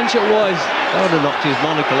hand punch it was. That would have knocked his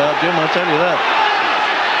monocle out, Jim, I'll tell you that.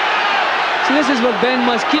 See, this is where Ben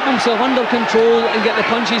must keep himself under control and get the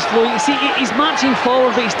punches flowing. See, he's marching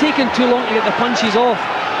forward, but he's taking too long to get the punches off.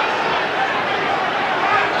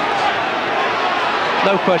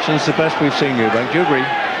 No question, it's the best we've seen, Eubank. Do you agree?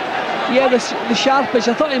 Yeah, the sharpest.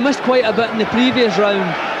 I thought he missed quite a bit in the previous round,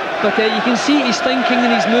 but you can see his thinking and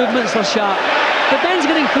his movements are sharp. But Ben's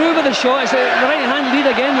getting through with the shot. It's the right hand lead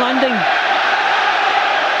again landing.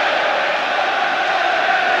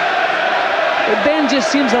 But Ben just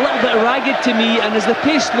seems a little bit ragged to me, and as the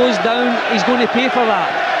pace slows down, he's going to pay for that,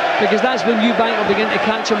 because that's when Eubank will begin to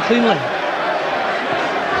catch him cleanly.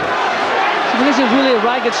 This is really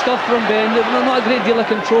ragged stuff from Ben. Not a great deal of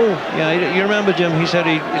control. Yeah, you remember, Jim, he said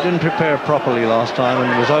he didn't prepare properly last time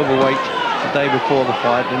and was overweight the day before the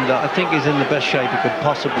fight, and I think he's in the best shape he could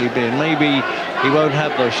possibly be, and maybe he won't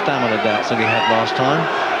have those stamina doubts that he had last time.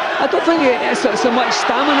 I don't think it's so much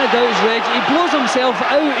stamina doubts, Reg. He blows himself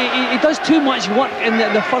out. He does too much work in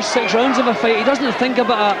the first 6 rounds of a fight. He doesn't think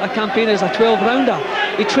about a campaign as a 12-rounder.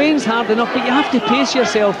 He trains hard enough, but you have to pace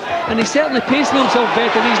yourself, and he's certainly pacing himself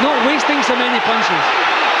better. He's not wasting so many punches.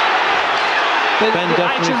 Ben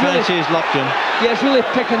definitely fancies his luck, Jim. Yeah, it's really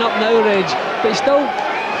picking up now, Reg, but he's still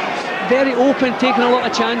very open, taking a lot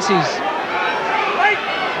of chances.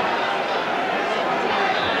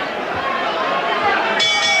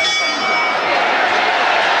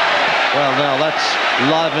 Well, now that's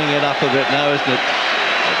livening it up a bit now, isn't it?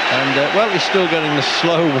 And, well, he's still getting the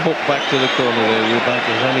slow walk back to the corner there, Eubank,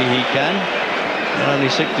 as only he can. And only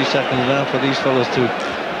 60 seconds now for these fellas to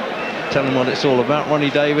tell him what it's all about. Ronnie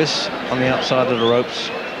Davis on the outside of the ropes.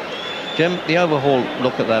 Jim, the overhaul,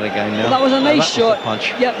 look at that again now. Well, that was a nice shot.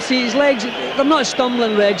 Punch. Yep, see his legs, they're not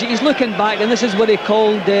stumbling, Reg. He's looking back, and this is what he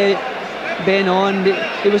called Ben on.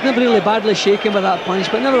 He was never really badly shaken by that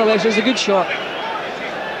punch, but nevertheless, it was a good shot.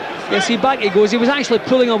 Yeah, see, back he goes. He was actually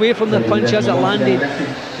pulling away from the punch as it landed.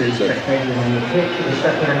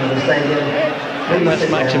 That's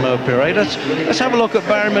Maximo Piredas. Let's have a look at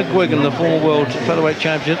Barry McGuigan, the former world featherweight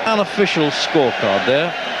champion. Unofficial scorecard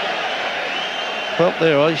there. Well,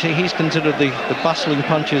 there, you see, he's considered the bustling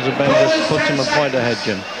punches of Ben just puts him a point ahead,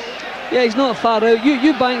 Jim. Yeah, he's not far out.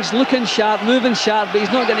 Eubank's looking sharp, moving sharp, but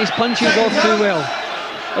he's not getting his punches off too well.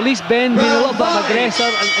 At least Ben being a little bit of an aggressor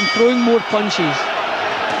and throwing more punches.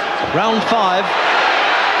 Round 5.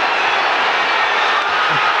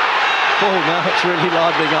 Oh, now it's really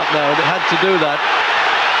livening up now, and it had to do that.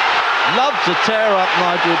 Loves to tear up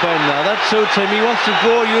Nigel Benn now. That suits him. He wants to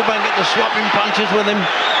draw Eubank into swapping punches with him.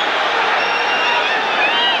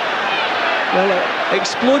 Well,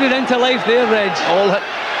 exploded into life there, Reg. All that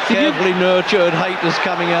carefully nurtured hate is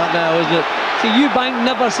coming out now, isn't it? See, Eubank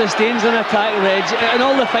never sustains an attack, Reg. In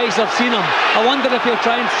all the fights I've seen him, I wonder if he'll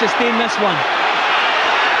try and sustain this one.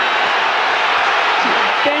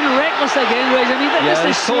 Ben reckless again, Reg. I mean, this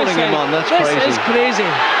is calling him on. That's crazy. This is crazy.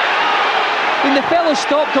 I mean, the fellow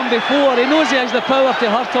stopped him before. He knows he has the power to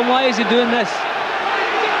hurt him. Why is he doing this?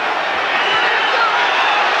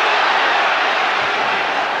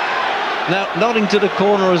 Now, nodding to the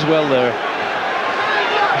corner as well there.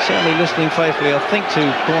 Certainly listening faithfully, I think, to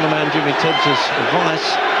cornerman Jimmy Tibbs' advice.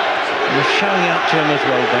 And was showing out to him as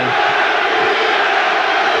well, Ben.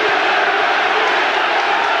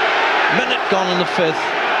 gone in the 5th.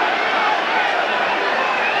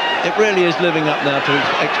 It really is living up now to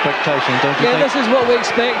expectations, don't you think? Yeah, this is what we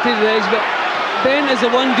expected, Reg, but Ben is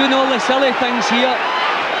the one doing all the silly things here.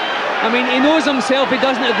 I mean, he knows himself he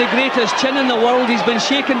doesn't have the greatest chin in the world. He's been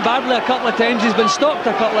shaken badly a couple of times. He's been stopped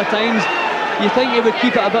a couple of times. You think he would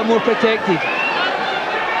keep it a bit more protected?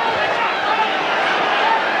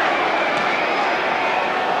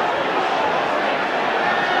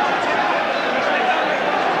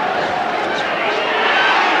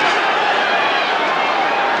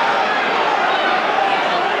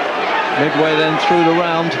 Midway then through the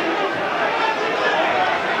round.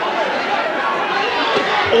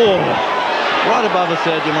 Oh, right above us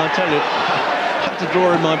there, Jim, I tell you. I had to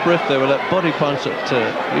draw in my breath there with that body punch that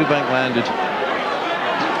Eubank landed.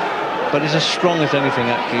 But he's as strong as anything,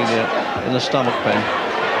 actually, in the stomach, Ben.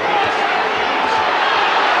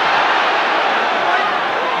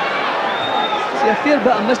 See, a fair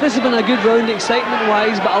bit of miss. This has been a good round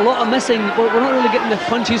excitement-wise, but a lot of missing. We're not really getting the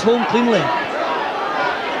punches home cleanly.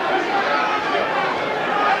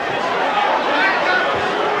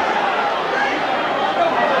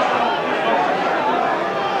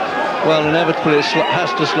 Well, inevitably it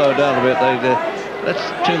has to slow down a bit. That's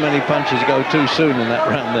too many punches go too soon in that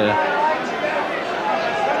round there.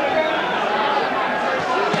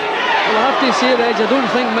 Well, I have to say, Reg, I don't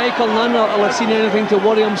think Michael Nunn will have seen anything to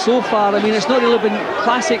worry him so far. I mean, it's not really been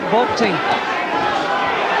classic boxing.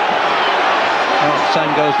 Well,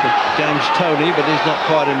 same goes for James Toney, but he's not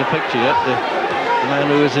quite in the picture yet. The man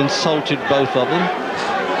who has insulted both of them.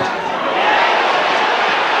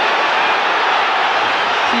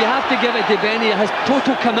 You have to give it to Benny. He has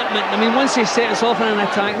total commitment. I mean, once he sets off in an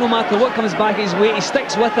attack, no matter what comes back his way, he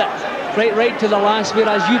sticks with it right to the last,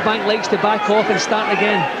 whereas Eubank likes to back off and start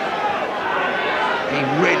again. He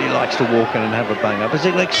really likes to walk in and have a bang up. It's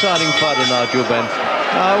an exciting fighter, Nigel Benn.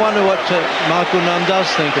 I wonder what Michael Nunn does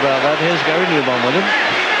think about that. Here's Gary Newman with him.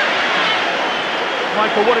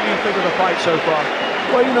 Michael, what have you think of the fight so far?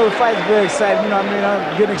 Well, you know, the fight's very exciting. You know, I mean,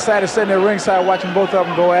 I'm getting excited sitting there ringside watching both of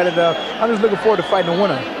them go at it. I'm just looking forward to fighting the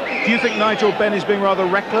winner. Do you think Nigel Benn is being rather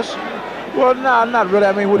reckless? Well, no, not really.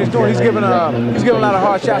 I mean, what he's doing, he's giving a lot of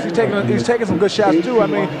hard shots. He's taking some good shots too. I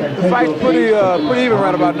mean, the fight's pretty even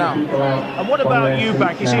right about now. And what about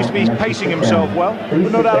Eubank? He seems to be pacing himself well.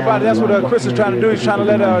 But no doubt about it. That's what Chris is trying to do. He's trying to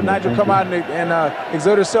let Nigel come out and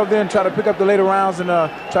exert himself there and try to pick up the later rounds and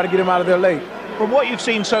try to get him out of there late. From what you've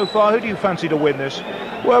seen so far, who do you fancy to win this?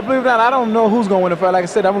 Well, believe it or not, I don't know who's going to win the fight. Like I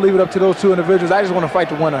said, I'm going to leave it up to those two individuals. I just want to fight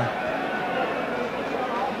the winner.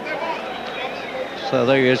 So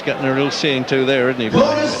there he is, getting a real seeing to there, isn't he?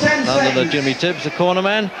 Under the Jimmy Tibbs, the corner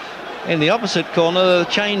man. In the opposite corner, the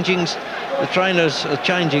trainers are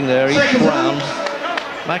changing there each round.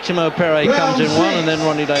 Maximo Perret comes in one, and then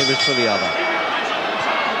Ronnie Davis for the other.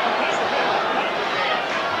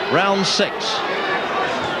 Round 6.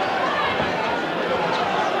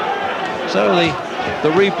 So the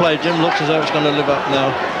replay, Jim, looks as though it's going to live up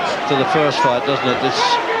now to the first fight, doesn't it?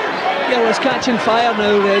 Yeah, well, it's catching fire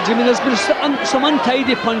now, Reg. I mean, there's been some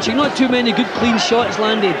untidy punching, not too many good clean shots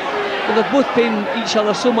landed. But they're both paying each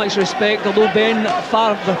other so much respect, although Ben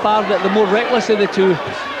the more reckless of the two.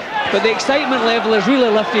 But the excitement level has really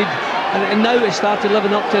lifted, and now it's started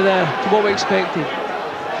living up to what we expected.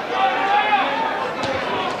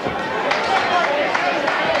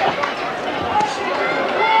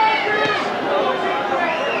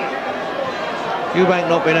 Eubank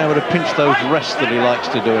not being able to pinch those rests that he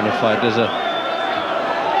likes to do in a fight.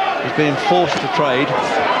 He's being forced to trade.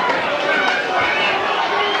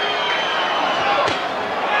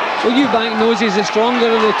 Well, Eubank knows he's the stronger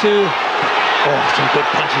of the two. Oh, some good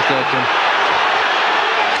punches there, Jim.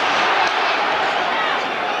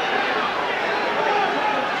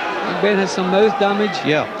 Ben has some mouth damage.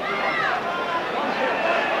 Yeah.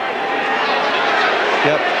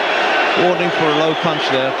 Yep. Warning for a low punch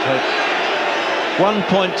there. 1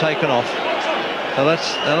 point taken off. So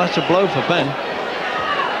that's a blow for Ben.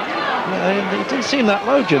 It didn't seem that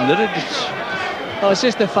low, Jim, did it? It's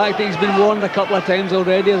just the fact that he's been warned a couple of times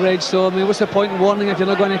already, Reg. So, I mean, what's the point in warning if you're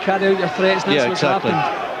not going to carry out your threats? And that's what's happened.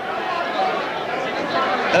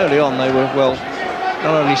 Early on, they were, well,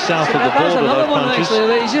 not only south of the border, those punches.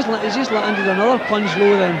 Actually, he's just landed another punch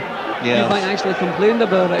low then. Yeah. Eubank actually complained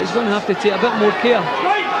about it. He's going to have to take a bit more care.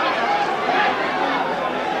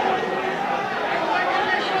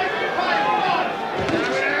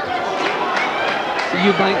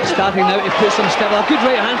 Eubank starting now to put some step. A good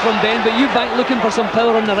right hand from Ben, but Eubank looking for some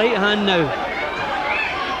power on the right hand now.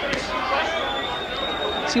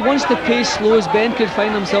 See, once the pace slows, Ben could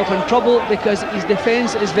find himself in trouble because his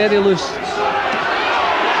defence is very loose.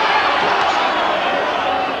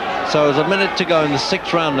 So there's a minute to go in the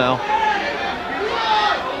 6th round now.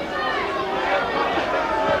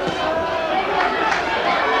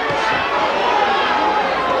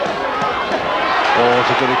 Oh, it's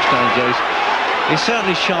a good exchange, Jace. He's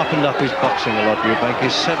certainly sharpened up his boxing a lot, Eubank.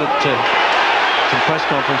 He's said it to some press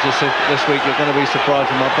conferences this week, you're going to be surprised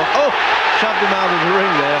with my box. Oh, shoved him out of the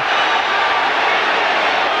ring there.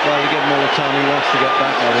 Well, to give him all the time he wants to get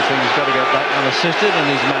back, I would think. He's got to get back unassisted, and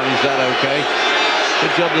he's managed that okay.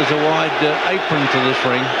 Good job there's a wide apron to this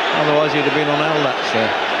ring, otherwise he'd have been on our laps there.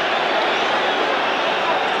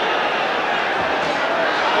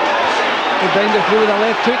 He bend it through with a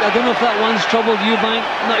left hook. I don't know if that one's troubled Eubank.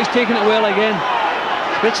 No, he's taking it well again.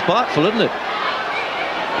 It's a bit spiteful, isn't it?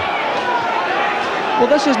 Well,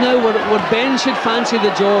 this is now where Ben should fancy the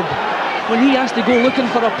job. When he has to go looking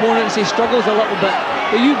for opponents, he struggles a little bit.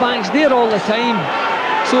 But Eubank's there all the time,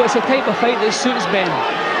 so it's a type of fight that suits Ben.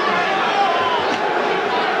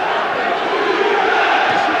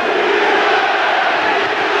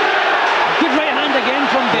 Good right hand again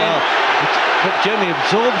from Ben. But Jimmy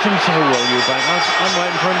absorbs him so well, Eubank. I'm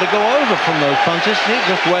waiting for him to go over from those punches. He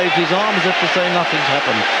just waved his arm as if to say nothing's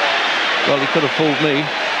happened. Well, he could have fooled me.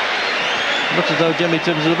 Looks as though Jimmy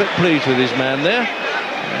Tibbs is a bit pleased with his man there.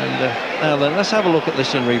 And now then, let's have a look at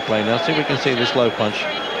this in replay now. See if we can see this low punch.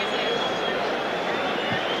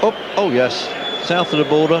 Oh yes, south of the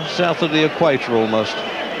border, south of the equator almost.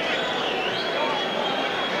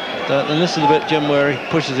 And this is the bit, Jim, where he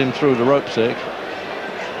pushes him through the ropes there.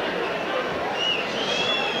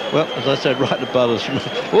 Well, as I said, right at the butters.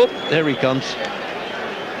 Whoop, there he comes.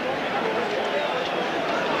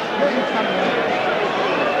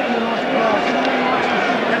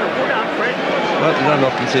 Well, you don't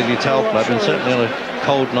often see the towel flap, and certainly on a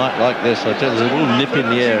cold night like this, I tell you, there's a little nip in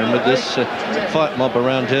the air, and with this fight mob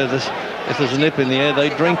around here, if there's a nip in the air, they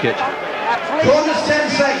drink it. Bonus 10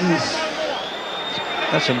 seconds.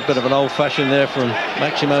 That's a bit of an old-fashioned there from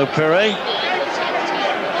Maximo Perret.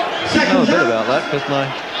 I know a bit about that, because my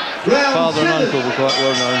father and uncle were quite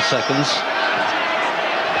well-known seconds.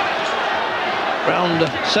 Round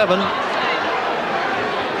 7.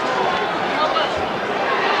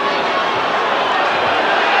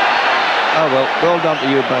 Oh well done to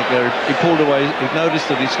Eubank there. He pulled away. He noticed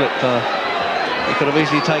that he slipped. He could have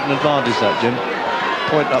easily taken advantage of that, Jim.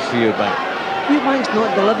 Point up for Eubank. Eubank's not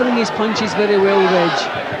delivering his punches very well, Reg.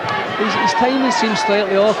 His timing seems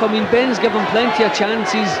slightly off. I mean, Ben's given plenty of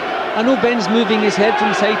chances. I know Ben's moving his head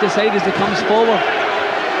from side to side as he comes forward.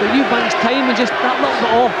 But Eubank's timing just that little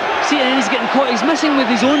bit off. See, and he's getting caught. He's missing with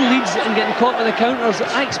his own leads and getting caught with the counters.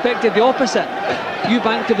 I expected the opposite.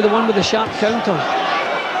 Eubank to be the one with the sharp counter.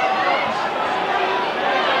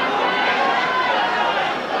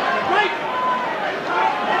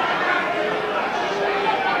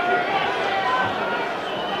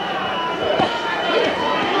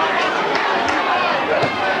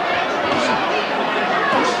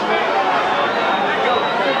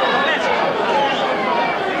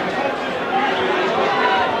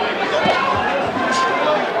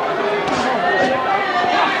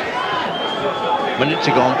 Minute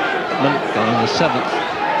gone in the 7th.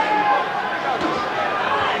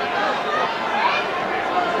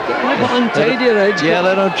 Untidy, Reg. Yeah,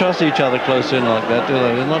 they don't trust each other close in like that, do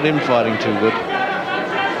they? They're not infighting too good.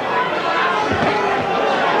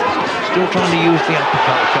 Still trying to use the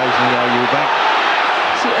uppercut occasionally, are Eubank?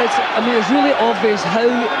 See, it's really obvious how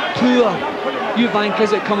poor Eubank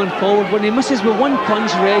is at coming forward. When he misses with one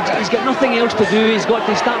punch, Reg, he's got nothing else to do. He's got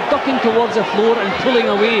to start ducking towards the floor and pulling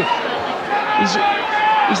away.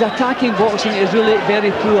 His attacking boxing is really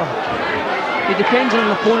very poor. He depends on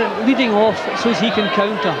an opponent leading off so as he can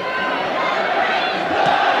counter.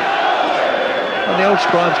 Well, the old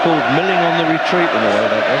scribes called milling on the retreat in a way,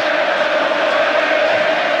 that was.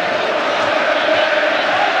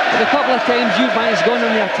 But a couple of times Eubank's gone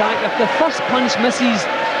on the attack. If the first punch misses,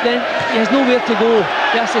 then he has nowhere to go.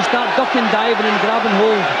 He has to start ducking, diving and grabbing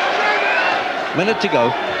hold. Minute to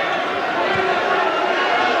go.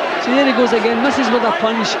 So there he goes again, misses with a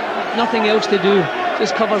punch, nothing else to do,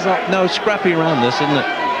 just covers up. No, it's scrappy around this, isn't it?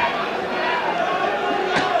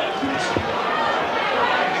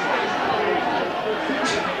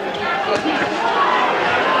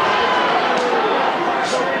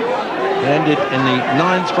 It ended in the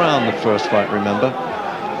 9th round, the first fight, remember?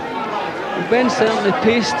 Ben certainly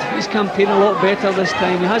paced his campaign a lot better this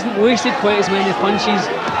time. He hasn't wasted quite as many punches,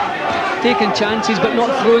 taking chances but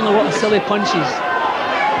not throwing a lot of silly punches.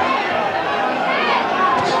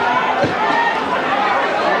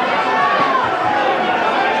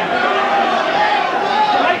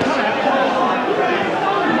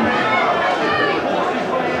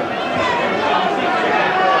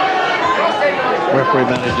 referee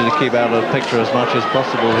managing to keep out of the picture as much as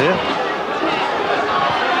possible here.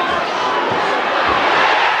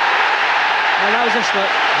 And that was a slip.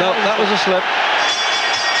 No, that was a slip.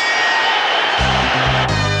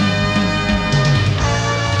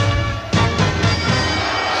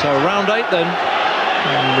 So round 8 then.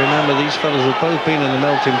 And remember, these fellas have both been in the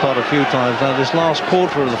melting pot a few times. Now this last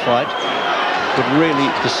quarter of the fight could really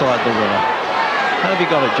decide the winner. How have you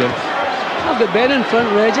got it, Jim? I've got Ben in front,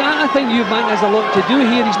 Reg. I think Eubank has a lot to do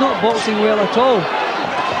here. He's not boxing well at all.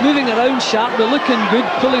 Moving around sharply, looking good,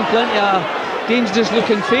 pulling plenty of dangerous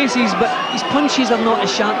looking faces, but his punches are not as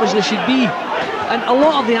sharp as they should be. And a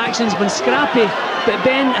lot of the action's been scrappy, but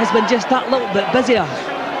Ben has been just that little bit busier.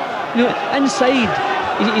 You know, inside,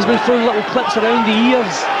 he's been throwing little clips around the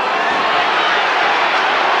ears.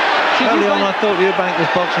 Early on, I thought Eubank was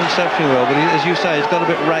boxing exceptionally well, but as you say, he's got a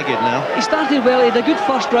bit ragged now. He started well, he had a good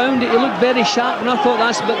first round, he looked very sharp, and I thought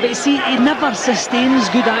that's... But see, he never sustains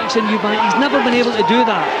good action, Eubank. He's never been able to do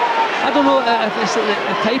that. I don't know if it's the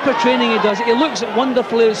type of training he does. He looks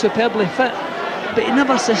wonderfully, superbly fit, but he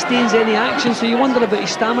never sustains any action, so you wonder about his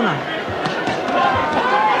stamina.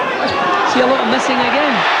 See a lot of missing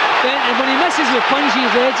again. And when he misses with punches,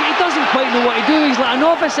 Reg, he doesn't quite know what to do. He's like a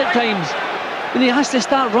novice at times. And he has to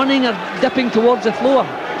start running or dipping towards the floor.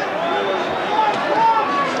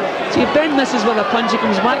 See, if Ben misses with a punch, he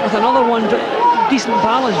comes back with another one, but decent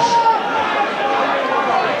balance.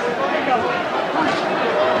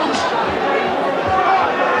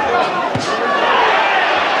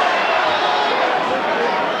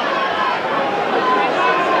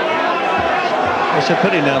 It's a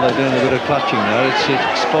pity now they're doing a bit of clutching now. It's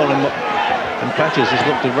spoiling what in patches. It's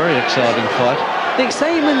looked a very exciting fight. The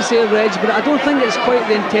excitement's there, Reg, but I don't think it's quite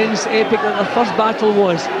the intense epic that the first battle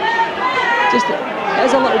was. Just, it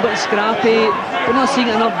is a little bit scrappy. We're not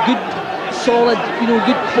seeing enough good, solid, you know,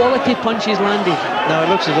 good quality punches landed. Now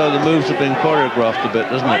it looks as though the moves have been choreographed a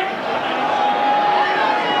bit, doesn't it?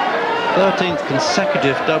 13th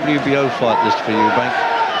consecutive WBO fight this for Eubank.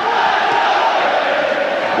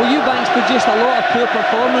 Well, Eubank's produced a lot of poor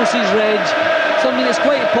performances, Reg. So I mean, it's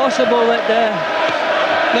quite possible that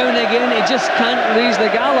now and again he just can't raise the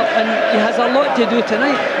gallop, and he has a lot to do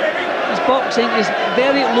tonight. His boxing is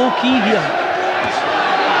very low key here,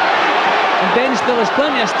 and Ben still has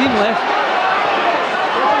plenty of steam left.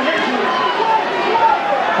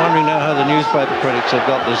 Wondering now how the newspaper critics have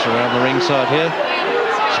got this around the ringside here.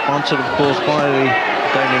 Sponsored, of course, by the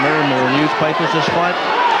Daily Mirror, more newspapers this fight.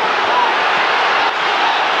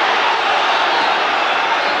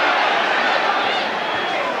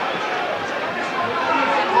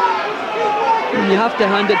 You have to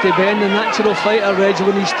hand it to Ben, the natural fighter, Reg.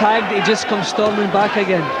 When he's tagged, he just comes storming back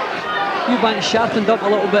again. Eubank sharpened up a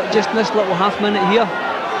little bit just in this little half minute here.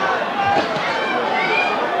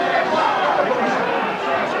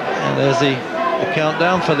 And there's the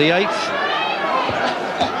countdown for the 8th.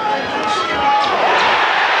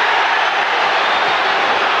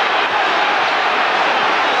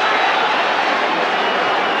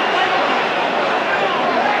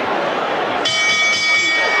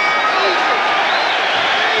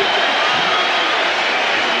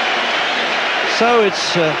 So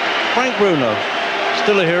it's Frank Bruno,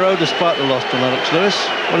 still a hero despite the loss to Lennox Lewis.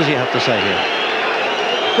 What does he have to say here?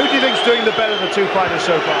 Who do you think's doing the better of the two fighters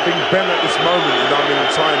so far? I think Ben at this moment, you know, I mean, in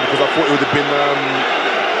time, because I thought it would have been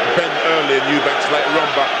Ben earlier and Eubanks later on,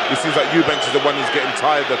 but it seems like Eubanks is the one who's getting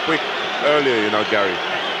tired quick earlier, you know, Gary.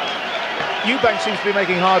 Eubank seems to be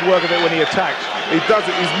making hard work of it when he attacks. He does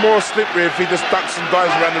it. He's more slippery if he just ducks and dives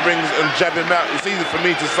around the rings and jab him out. It's easy for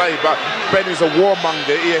me to say, but Ben is a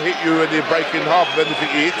warmonger. He'll hit you and he'll break in half of anything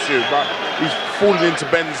he hits you, but he's falling into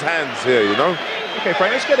Ben's hands here, you know? Okay,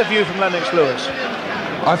 Frank, let's get a view from Lennox Lewis.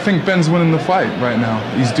 I think Ben's winning the fight right now.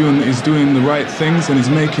 He's doing the right things, and he's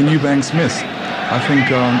making Eubanks miss. I think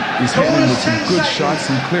he's hitting him with some good shots,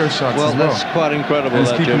 some clear shots as well. Well, that's quite incredible. And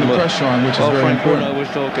he's keeping the pressure on, which is very important. Frank Bruno was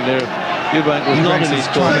talking there. Eubank was not in his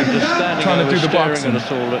corner, just standing trying to do the staring boxing. at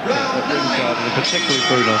us all at ringside, and particularly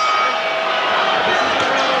Bruno.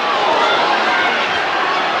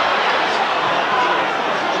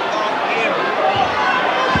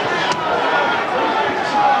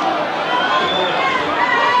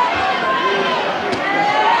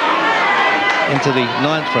 Into the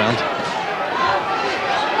 9th round.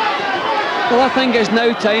 Well, I think it's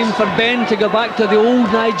now time for Ben to go back to the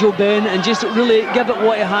old Nigel Benn and just really give it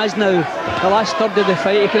what he has now. The last third of the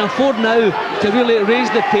fight, he can afford now to really raise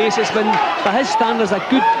the pace. It's been, by his standards, a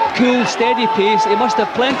good, cool, steady pace. He must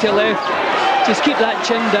have plenty left. Just keep that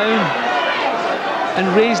chin down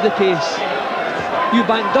and raise the pace.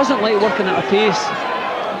 Eubank doesn't like working at a pace,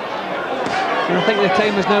 and I think the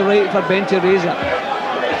time is now right for Ben to raise it.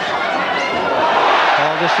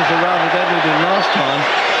 just as a rounded ended in last time.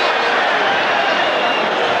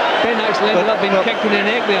 Ben actually ended up being kicked in the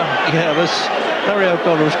neck there. Yeah, Larry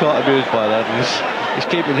O'Connor was quite amused by that. He's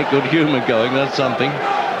keeping a good humour going, that's something.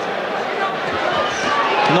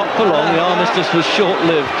 Not for long, the armistice was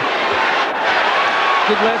short-lived.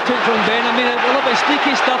 Good left hook from Ben. I mean, a little bit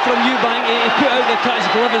sneaky stuff from Eubank. He put out the touch,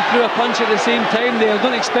 delivered through a punch at the same time there.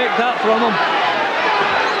 Don't expect that from him.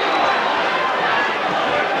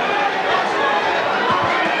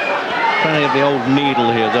 Trying to get the old needle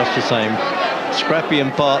here, just the same. Scrappy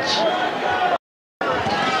in parts.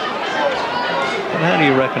 And how do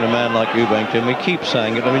you reckon a man like Eubank, Jim? We keep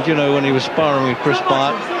saying it. I mean, do you know, when he was sparring with Chris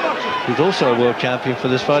Byatt, who's also a world champion for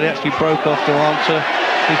this fight, he actually broke off to answer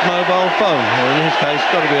his mobile phone, or in his case,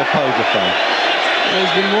 got to be a poker phone.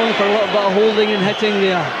 He's been warned for a little bit of holding and hitting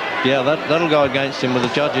there. Yeah, that'll go against him with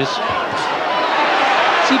the judges.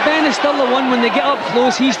 See, Ben is still the one, when they get up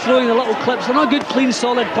close, he's throwing the little clips. They're not good, clean,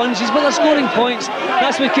 solid punches, but they're scoring points.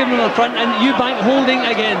 That's what keeping him in front, and Eubank holding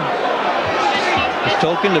again. He's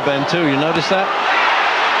talking to Ben too, you notice that?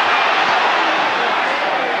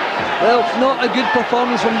 Well, not a good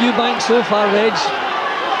performance from Eubank so far, Reg.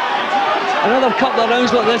 Another couple of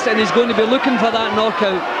rounds like this and he's going to be looking for that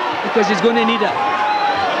knockout, because he's going to need it.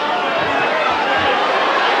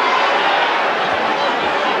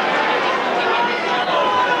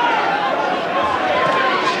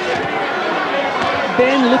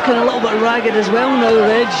 Ben looking a little bit ragged as well now,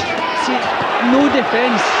 Reg. See, no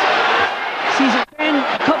defence. See, Ben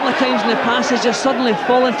a couple of times in the past has just suddenly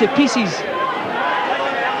fallen to pieces.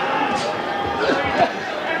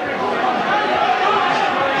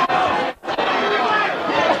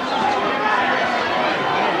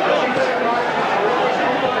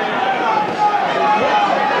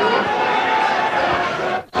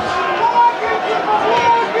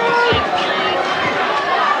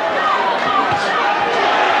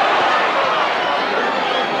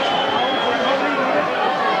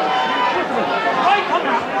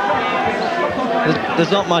 There's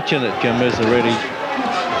not much in it, Jim, is there really?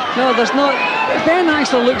 No, there's not. Ben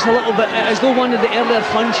actually looks a little bit as though one of the earlier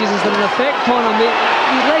punches has had an effect on him.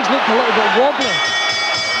 His legs looked a little bit wobbly.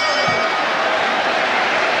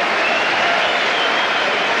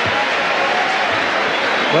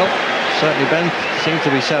 Well, certainly Ben seems to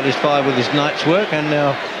be satisfied with his night's work, and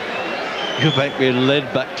now Eubank being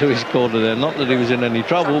led back to his corner there. Not that he was in any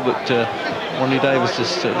trouble, but Ronnie Davis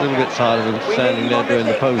just a little bit tired of him standing there doing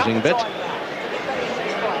the posing bit.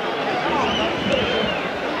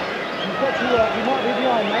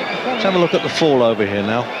 Let's have a look at the fall over here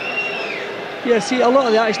now. Yeah, see, a lot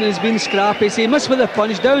of the action has been scrappy. See, he missed with the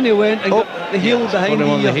punch, down he went, and got the heel behind him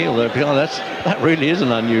on the the heel there. Oh, that really is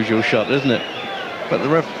an unusual shot, isn't it? But the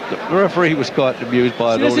referee was quite amused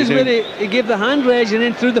by it all. This is where he gave the hand raise and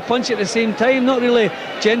then threw the punch at the same time. Not really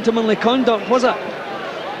gentlemanly conduct, was it?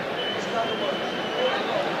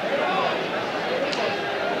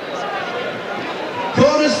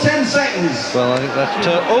 Bonus 10 seconds. Well, I think that's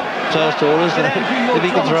Turst orders. If he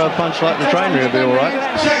can throw a punch like the trainer, he'll be all right.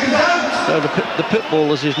 So the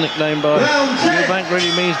Pitbull, as is nicknamed by Eubank,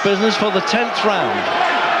 really means business for the 10th round.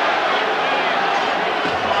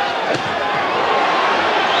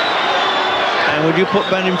 And would you put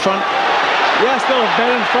Ben in front? Yeah, still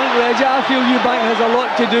Ben in front, Reggie. I feel Eubank has a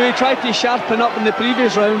lot to do. He tried to sharpen up in the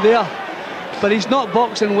previous round there, but he's not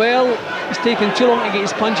boxing well. He's taking too long to get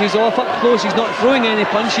his punches off. Up close, he's not throwing any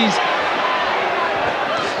punches.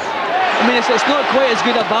 I mean, it's not quite as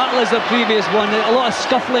good a battle as the previous one. A lot of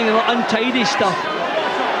scuffling and untidy stuff.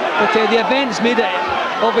 But the event's made it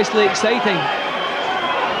obviously exciting.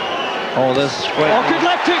 Oh, there's great. Oh, good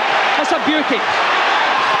left hook. That's a beauty.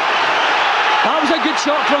 That was a good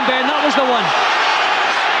shot from Ben. That was the one.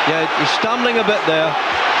 Yeah, he's stumbling a bit there,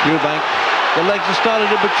 Eubank. The legs have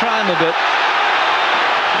started to betray him a bit.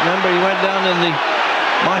 Remember, he went down in the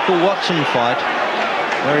Michael Watson fight,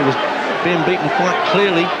 where he was being beaten quite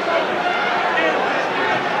clearly.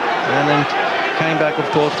 And then came back, of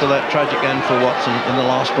course, for that tragic end for Watson in the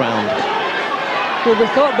last round. Well, we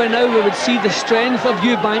thought by now we would see the strength of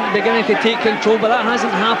Eubank beginning to take control, but that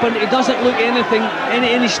hasn't happened. It doesn't look anything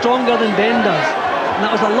any stronger than Ben does. And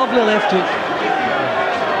that was a lovely left hook.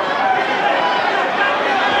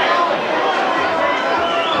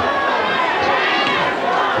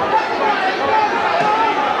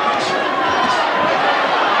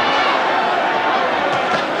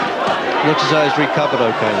 Looks as though he's recovered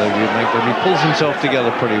okay, though, Eubank, and he pulls himself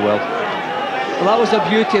together pretty well. Well, that was a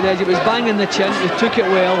beauty, Reg. It was banging the chin. He took it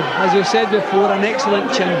well. As we've said before, an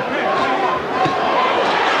excellent chin.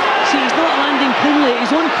 See, he's not landing cleanly.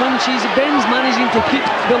 His own punches, Ben's managing to keep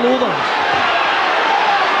below them.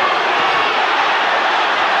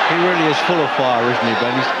 He really is full of fire, isn't he,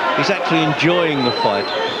 Ben? He's actually enjoying the fight.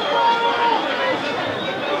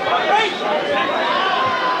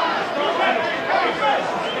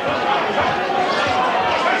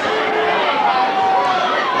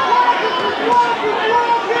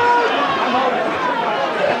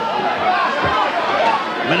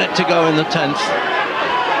 Minute to go in the 10th.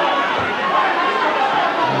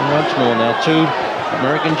 And once more now, 2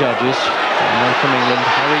 American judges, and one from England,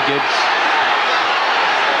 Harry Gibbs.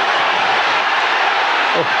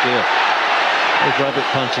 Oh dear, those rabbit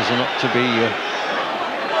punches are not to be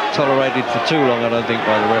tolerated for too long, I don't think,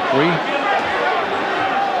 by the referee.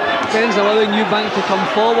 Ben's allowing Eubank to come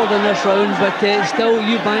forward in this round, but still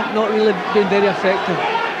Eubank not really being very effective.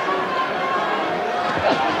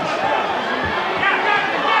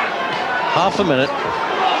 Half a minute.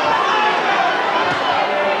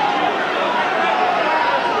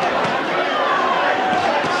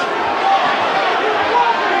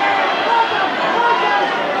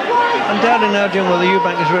 I'm doubting now, Jim, whether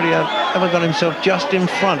Eubank has really ever got himself just in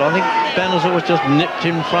front. I think Ben has always just nipped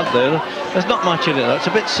in front there. There's not much in it, though. It's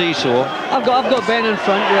a bit seesaw. I've got Ben in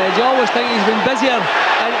front, Reg. I always think he's been busier,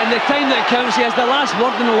 and the time that counts, he has the last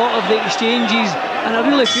word in a lot of the exchanges, and I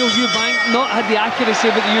really feel Eubank not had the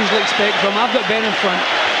accuracy that they usually expect from him. I've got Ben in front.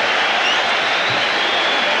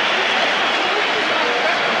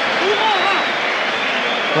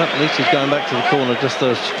 Well, at least he's going back to the corner just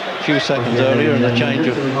those few seconds earlier, and the change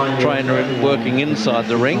of trainer working inside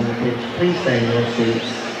the ring. Please stay in your seats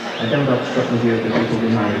and don't obstruct the view of the people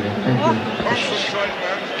behind you. Thank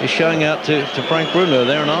you. He's showing out to Frank Bruno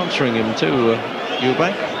there and answering him too,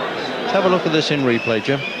 Eubank. Let's have a look at this in replay,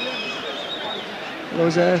 Jim.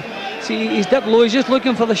 See, he's dipped low, he's just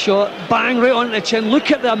looking for the shot. Bang, right on the chin.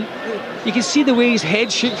 Look at them. You can see the way his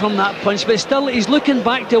head shook from that punch, but still he's looking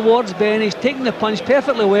back towards Ben. He's taking the punch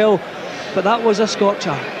perfectly well, but that was a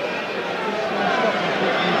scorcher.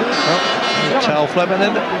 Towel flip, and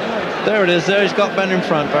then there it is. There he's got Ben in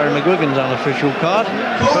front. Barry McGuigan's unofficial card.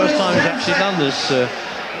 First time he's actually done this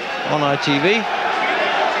on ITV.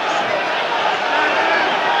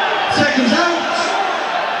 Seconds out.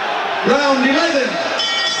 Round 11.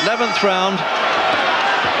 11th round.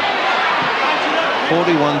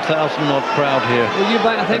 41,000 odd crowd here. Well,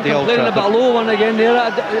 Eubank, I think, complaining about a low one again there. I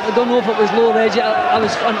don't know if it was low, Reg. I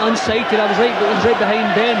was unsighted. I was right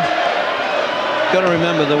behind Ben. Got to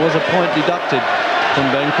remember there was a point deducted from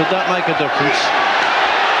Ben. Could that make a difference?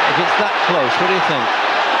 If it's that close, what do you think?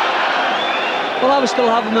 Well, I would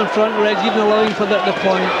still have him in front, Reg, even allowing for the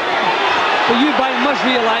point. But Eubank must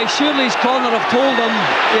realise, surely his corner have told him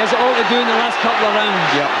he has it all to do in the last couple of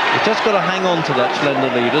rounds. Yeah, he's just got to hang on to that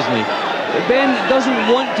slender lead, isn't he? Ben doesn't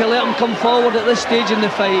want to let him come forward at this stage in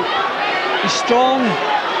the fight. He's strong,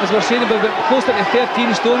 as we're saying, about close to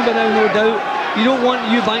 13 stone by now, no doubt. You don't want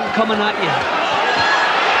Eubank coming at you.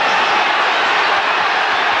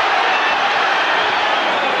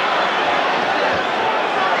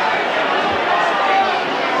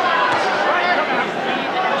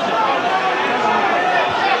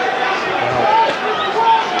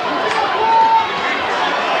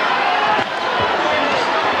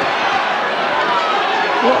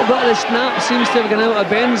 But the snap seems to have gone out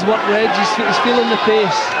of Ben's work, Reg. He's feeling the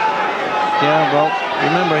pace. Yeah, well,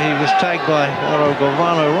 remember he was tagged by Oro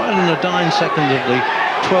Galvano right in the dying second of the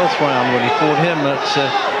 12th round when he fought him. That's,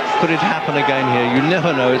 could it happen again here? You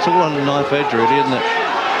never know. It's all on the knife edge, really, isn't it?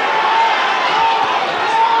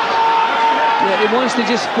 Yeah, he wants to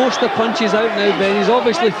just force the punches out now, Ben. He's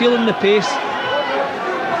obviously feeling the pace.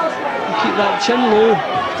 Keep that chin low.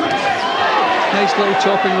 Nice little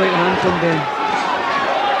chopping right hand from Ben.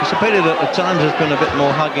 It's a pity that at times there's been a bit more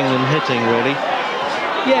hugging than hitting, really.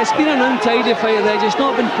 Yeah, it's been an untidy fight, Reg. It's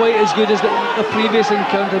not been quite as good as the previous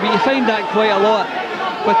encounter, but you find that quite a lot.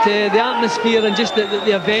 But the atmosphere and just the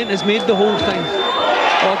event has made the whole thing.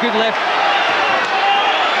 Oh, good left.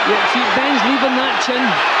 Yeah, see, Ben's leaving that chin.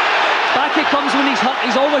 Back it comes when he's hurt.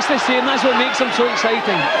 He's always the same. That's what makes him so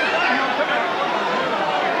exciting.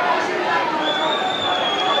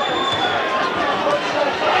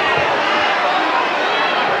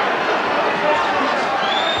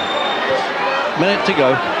 Minute to go.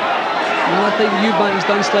 Well, I think Eubank's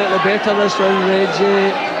done slightly better this round, Reg.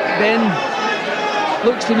 Ben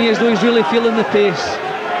looks to me as though he's really feeling the pace.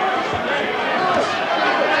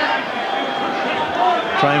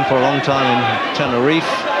 Trained for a long time in Tenerife.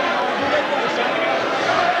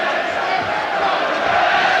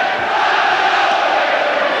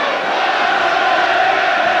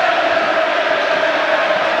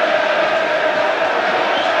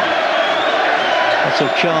 Lots of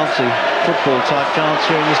chancy. Football type chance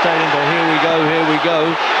here in the stadium, but here we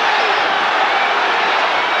go.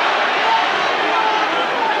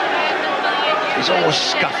 He's always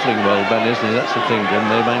scuffling well, Ben, isn't he? That's the thing, Jim.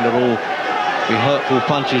 They may not all be hurtful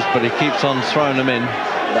punches, but he keeps on throwing them in.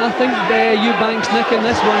 I think Eubank's nicking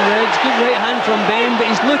this one, Reg. Good right hand from Ben, but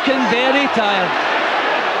he's looking very tired.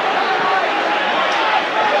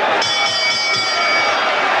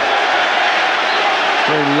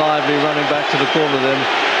 Very lively running back to the corner then.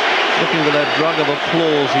 Looking for that drug of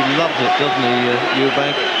applause. He loves it, doesn't he,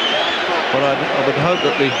 Eubank? But I would hope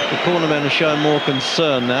that the cornermen are showing more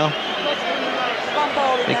concern now.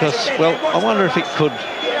 Because, well, I wonder if it could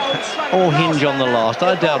all hinge on the last.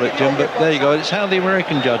 I doubt it, Jim, but there you go. It's how the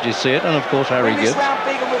American judges see it, and of course Harry Gibbs. Big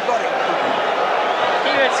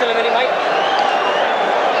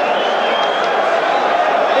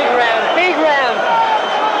round.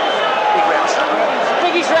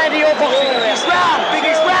 Biggest round of your boxing career.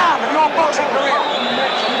 Biggest round of your boxing career.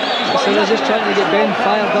 So they're just trying to get Ben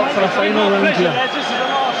fired up for a final round here. This is the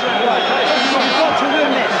last round. You've got to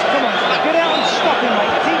win this. Come on, get out and stop him,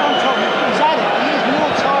 mate. Keep on top of him. He's had it. He is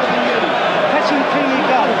more tired than you. Catch him cleanly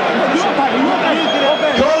go.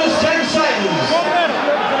 Corners 10 seconds.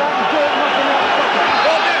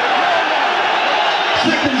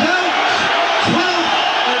 Seconds out. 12th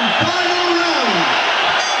and final round.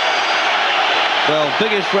 Well,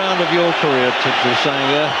 biggest round of your career, Tibbs was saying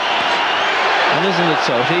there. And isn't it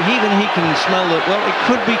so? Even he can smell that, well, it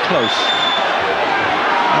could be close.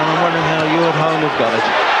 And I'm wondering how you at home have got it.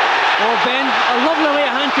 Oh, Ben, a lovely right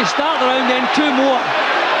hand to start the round, then two more.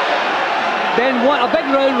 Ben, a big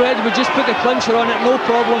round, Red, would just put the clincher on it, no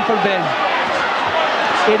problem for Ben.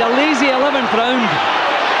 He had a lazy 11th round.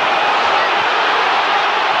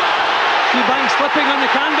 Eubank slipping on the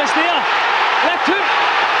canvas there. Left hook.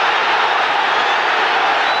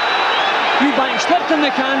 Eubank slipped on the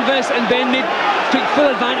canvas and Ben took full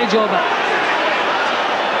advantage of it.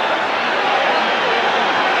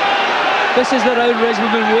 This is the round, Rez,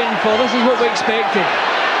 we've been waiting for. This is what we expected.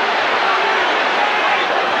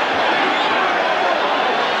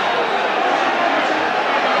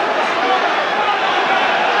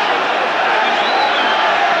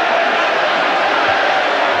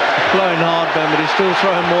 Blowing hard, Ben, but he's still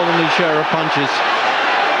throwing more than his share of punches.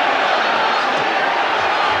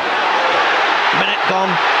 Minute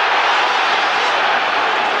gone.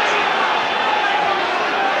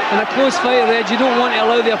 In a close fight, Reg, you don't want to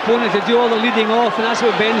allow the opponent to do all the leading off, and that's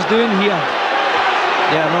what Ben's doing here.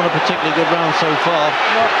 Yeah, not a particularly good round so far.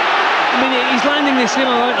 No. I mean, he's landing the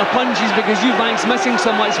same amount of punches because Eubank's missing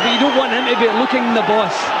so much, but you don't want him to be looking the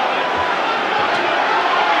boss.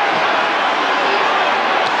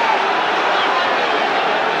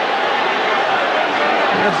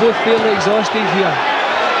 They're both fairly exhausted here.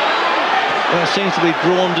 Well, it seems to be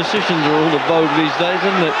drawn decisions are all the vogue these days,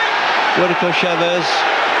 isn't it? Whitaker, Chavez,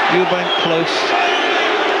 Eubank close.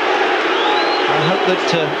 I hope that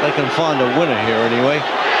they can find a winner here anyway.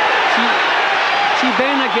 See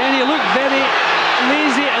Ben again, he looked very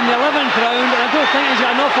lazy in the 11th round, and I don't think he's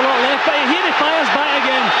got an awful lot left, but here he fires back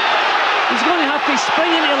again. He's going to have to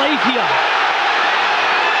spring into life here.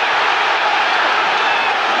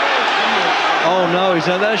 Oh no,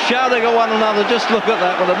 they're shouting at one another. Just look at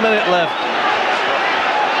that with a minute left.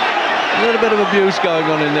 A little bit of abuse going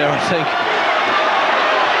on in there, I think.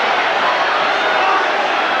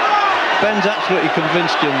 Ben's absolutely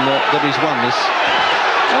convinced him that he's won this.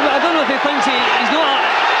 I don't know if he thinks he's not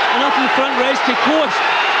enough in front race to coast.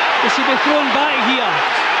 He should be thrown back here.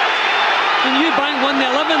 And Eubank won the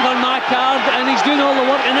 11th on my card, and he's doing all the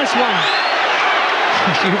work in this one.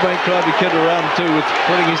 Eubank tried to kid around too with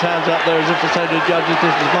putting his hands up there as if to say to the judges,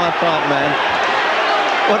 this is my fight, man.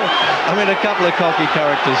 I mean, a couple of cocky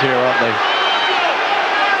characters here, aren't they?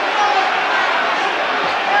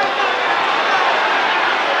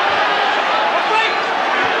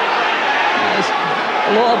 There's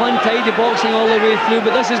a lot of untidy boxing all the way through,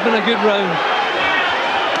 but this has been a good round.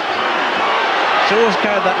 It's always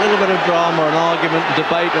carried that little bit of drama and argument and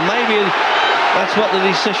debate, and maybe that's what the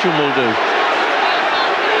decision will do.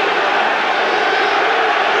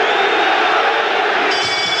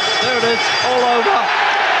 There it is, all over.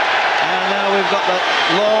 And now we've got that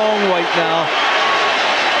long wait now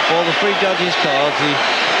for the three judges' cards. The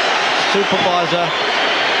supervisor,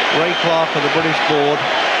 Ray Clark of the British Board,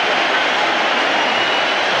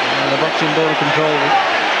 and the Boxing Board of Control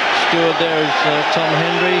steward there is Tom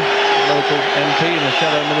Hendry, local MP and the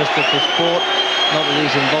Shadow Minister for Sport. Not that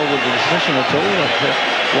he's involved with the decision at all, but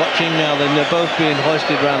watching now, then they're both being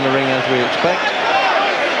hoisted around the ring as we expect.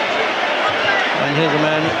 And here's a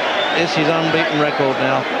man, it's his unbeaten record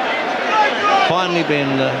now. Finally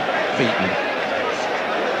been beaten.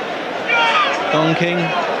 Don King,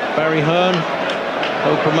 Barry Hearn,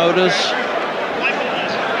 co-promoters.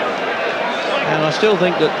 and I still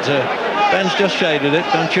think that Ben's just shaded it,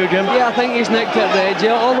 don't you, Jim? Yeah, I think he's nicked it, Reg.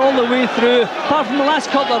 Yeah, all the way through. Apart from the last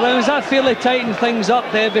couple of rounds, that fairly tightened things up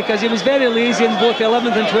there because he was very lazy in both the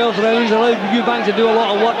 11th and 12th rounds, allowed Eubank to do a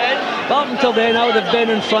lot of work. But up until then, I would have been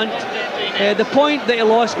in front. The point that he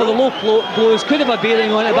lost for the low blows could have a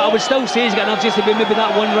bearing on it, but I would still say he's got enough just to be maybe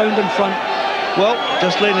that one round in front. Well,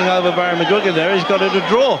 just leaning over Barry McGuigan there, he's got it a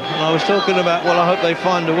draw. And I was talking about, well, I hope they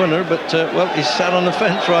find a winner, but, well, he's sat on the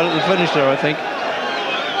fence right at the finish there, I think.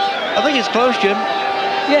 I think it's close, Jim.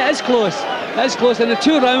 Yeah, it's close. It's close, and the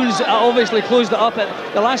 2 rounds obviously closed it up at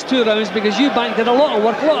the last 2 rounds because Eubank did a lot of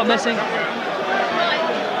work, a lot of missing.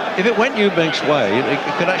 If it went Eubank's way, it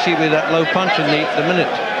could actually be that low punch in the minute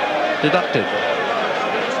deducted.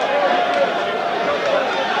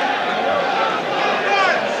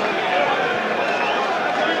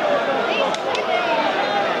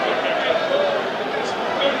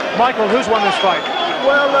 Michael, who's won this fight?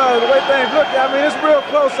 Well, the way things look, I mean, it's real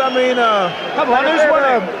close. I mean, come on, who's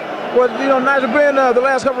winning? Well, you know, Nigel Benn, the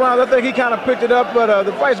last couple rounds, I think he kind of picked it up, but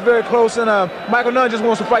the fight's very close, and Michael Nunn just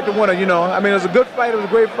wants to fight the winner, you know. I mean, it was a good fight, it was a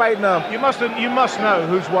great fight. And, you must know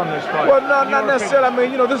who's won this fight. Well, no, not necessarily. I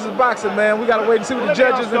mean, you know, this is boxing, man. We got to wait and see what the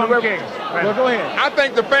judges and the referees. Well, go ahead. I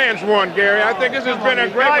think the fans won, Gary. I think this has been a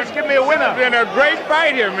great guys, give me a winner. It's been a great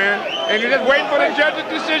fight here, man. And you're just waiting for the judge's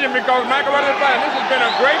decision because Michael won the fight. This has been a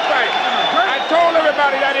great fight. I told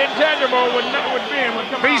everybody that intangible would come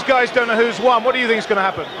These guys don't know who's won. What do you think is going to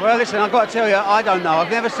happen? Well, listen, I've got to tell you, I don't know. I've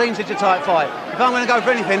never seen such a tight fight. If I'm going to go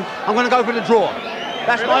for anything, I'm going to go for the draw.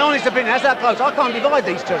 That's my honest opinion. That's that close. I can't divide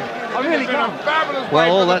these two. I really can't. Well,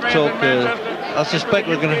 all that talk, I suspect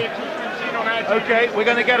we're going to... Okay, we're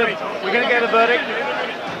going to get a verdict.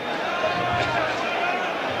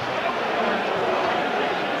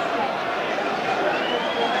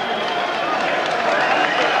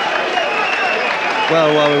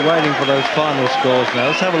 Well, while we're waiting for those final scores now,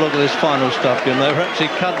 let's have a look at this final stuff, Jim. They were actually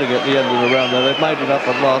cutting at the end of the round there. They've made it up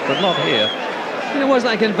at last, but not here. It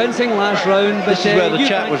wasn't a convincing last round, but this is where the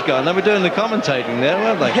chat was going. They were doing the commentating there,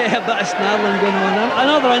 weren't they? Yeah, a bit of snarling going on.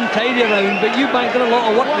 Another untidy round, but Eubank did a lot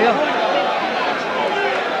of work there.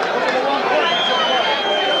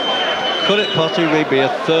 Could it possibly be a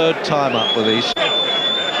 3rd time up with these?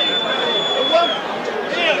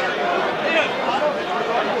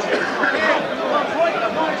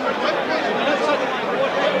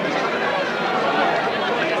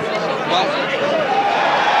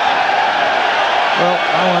 Well,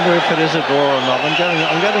 I wonder if it is a draw or not. I'm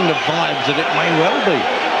getting the vibes that it may well be.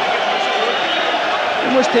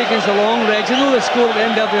 It was taking so long, Reg. I know the score at the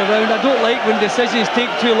end of the round. I don't like when decisions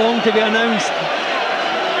take too long to be announced.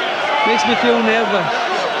 Makes me feel nervous.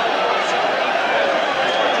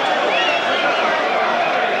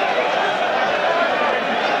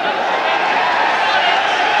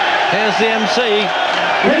 Here's the MC.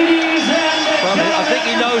 Ladies and well, I think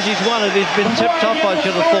he knows he's won it. He's been tipped up, I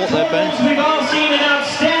should have thought there, Ben. We've all seen an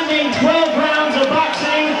outstanding 12 rounds of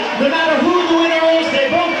boxing. No matter who the winner is, they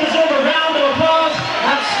both deserve a round of applause.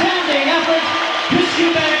 Outstanding effort, Chris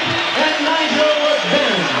Eubank and Nigel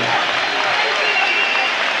Benn.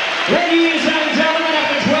 Ladies and gentlemen,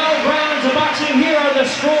 after 12 rounds of boxing, here are the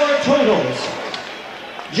score totals.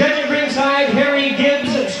 Judging ringside, Harry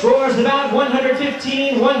Gibbs scores about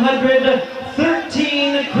 115,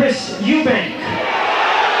 113, Chris Eubank.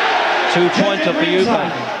 2-pointer for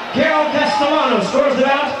Eubank. Carol Castellano scores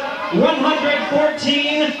about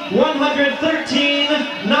 114, 113,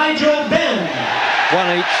 Nigel Benn.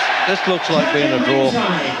 1 each. This looks like being a draw.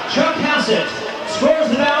 Chuck Hassett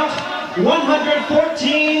scores about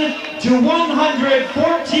 114 to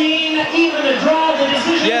 114, even a draw. The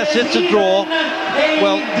decision. Yes, it's a draw.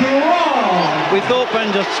 Well, we thought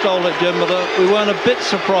Ben just stole it, Jim, but we weren't a bit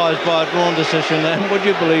surprised by a drawn decision then. Would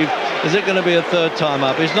you believe? Is it going to be a 3rd time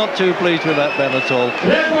up? He's not too pleased with that, Ben, at all.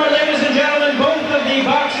 Therefore, ladies and gentlemen, both of the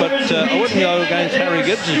boxers. But I wouldn't go against Harry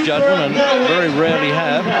Gibbs' judgment, and very rarely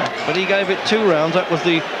have. But he gave it 2 rounds. That was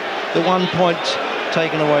the 1 point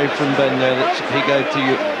taken away from Ben there that he gave to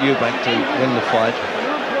Eubank to win the fight.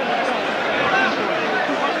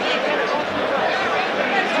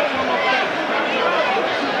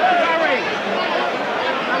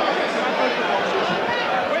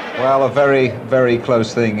 Well, a very, very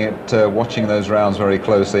close thing. Watching those rounds very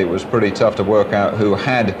closely, it was pretty tough to work out who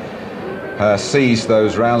had seized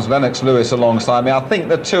those rounds. Lennox Lewis alongside me. I think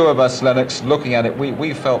the two of us, Lennox, looking at it,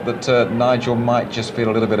 we felt that Nigel might just feel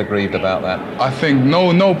a little bit aggrieved about that. I think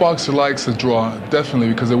no boxer likes a draw, definitely,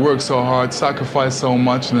 because they work so hard, sacrifice so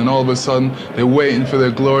much, and then all of a sudden they're waiting for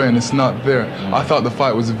their glory and it's not there. I thought the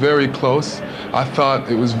fight was very close. I thought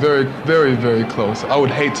it was very, very, very close. I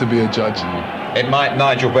would hate to be a judge. It might.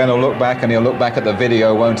 Nigel Benn will look back, and he'll look back at the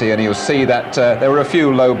video, won't he? And he'll see that there were a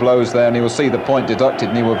few low blows there, and he will see the point deducted,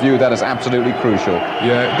 and he will view that as absolutely crucial.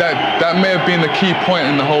 Yeah, that may have been the key point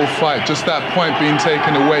in the whole fight, just that point being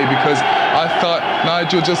taken away, because I thought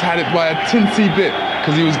Nigel just had it by a tinsy bit,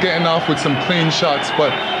 because he was getting off with some clean shots,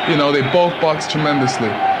 but, you know, they both boxed tremendously.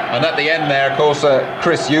 And at the end there, of course,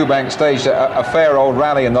 Chris Eubank staged a fair old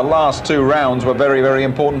rally, and the last 2 rounds were very, very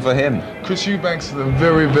important for him. Chris Eubank is a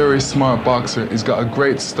very, very smart boxer. He's got a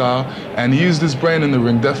great style, and he used his brain in the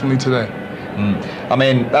ring, definitely today. I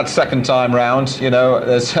mean, that second time round, you know,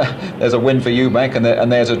 there's a win for Eubank,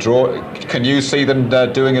 and there's a draw. Can you see them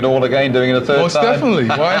doing it all again, doing it a third time? Most definitely.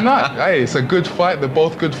 Why not? Hey, it's a good fight. They're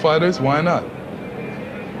both good fighters. Why not?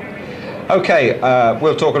 Okay,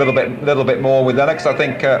 we'll talk a little bit more with Alex. I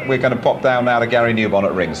think we're going to pop down now to Gary Newbon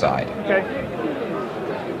at ringside. Okay.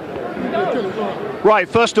 Right,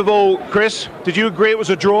 first of all, Chris, did you agree it was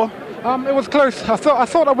a draw? It was close. I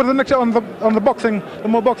thought I would have nicked it on the boxing, the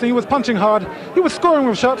more boxing. He was punching hard. He was scoring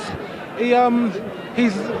with shots. He's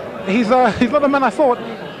not the man I thought.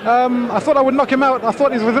 I thought I would knock him out. I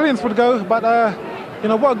thought his resilience would go, but you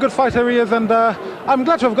know, what a good fighter he is, and I'm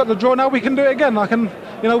glad to have got the draw. Now we can do it again.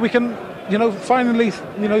 We can finally,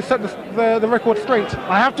 set the record straight.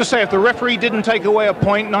 I have to say, if the referee didn't take away a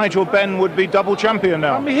point, Nigel Benn would be double champion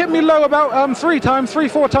now. He hit me low about 4 times.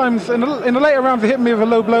 In the later rounds, he hit me with a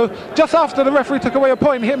low blow. Just after the referee took away a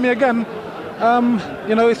point, he hit me again.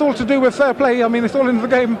 It's all to do with fair play. I mean, it's all in the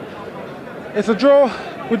game. It's a draw.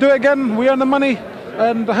 We do it again. We earn the money,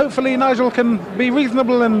 and hopefully Nigel can be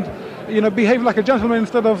reasonable and behave like a gentleman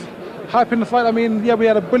instead of hyping the fight. I mean, yeah, we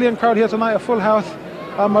had a brilliant crowd here tonight, a full house.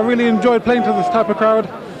 I really enjoyed playing to this type of crowd,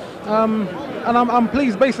 and I'm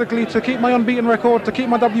pleased basically to keep my unbeaten record, to keep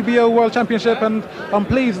my WBO World Championship, and I'm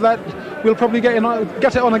pleased that we'll probably get it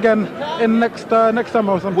on again in next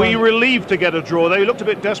summer or something. Were you relieved to get a draw? They looked a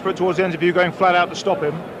bit desperate towards the end of you, going flat out to stop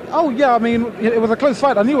him. Oh yeah, I mean, it was a close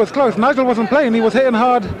fight. I knew it was close. Nigel wasn't playing. He was hitting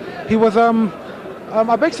hard. He was.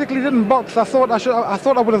 I basically didn't box. I thought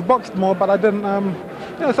I would have boxed more, but I didn't.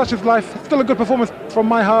 Such is life. Still a good performance from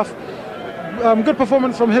my half. Good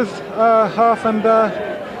performance from his half, and I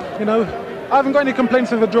haven't got any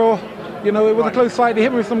complaints with the draw. It was a close fight. He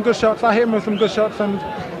hit me with some good shots. I hit him with some good shots, and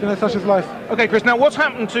such is life. Okay, Chris. Now, what's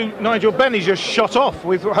happened to Nigel Benn? He's just shot off.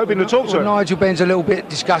 We're hoping to talk to him. Nigel Benn's a little bit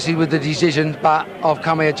disgusted with the decision, but I've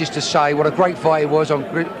come here just to say what a great fight it was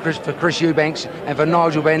for Chris Eubanks and for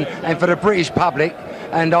Nigel Benn and for the British public.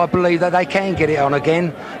 And I believe that they can get it on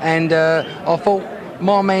again. And I thought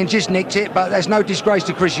my man just nicked it, but there's no disgrace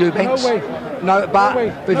to Chris Eubanks. No way. No, but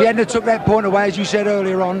if he hadn't took that point away, as you said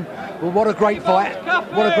earlier on, well, what a great fight.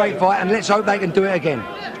 What a great fight, and let's hope they can do it again.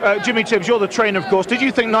 Jimmy Tibbs, you're the trainer, of course. Did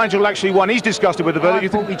you think Nigel actually won? He's disgusted with the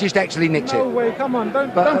verdict. I thought he just actually nicked it. No way, come on,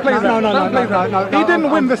 don't play that. No. He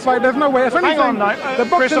didn't win this fight, there's no way. If anything, hang on,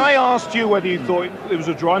 Chris, I asked you whether you thought it was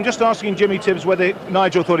a draw. I'm just asking Jimmy Tibbs whether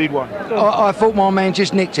Nigel thought he'd won. I thought my man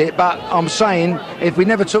just nicked it, but I'm saying if we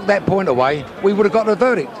never took that point away, we would have got the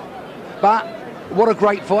verdict. But what a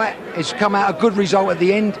great fight. It's come out a good result at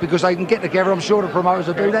the end because they can get together. I'm sure the promoters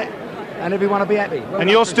will do that, and everyone will be happy. And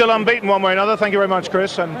you're still unbeaten one way or another. Thank you very much,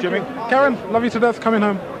 Chris and Jimmy. Karen, love you to death. Coming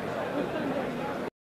home.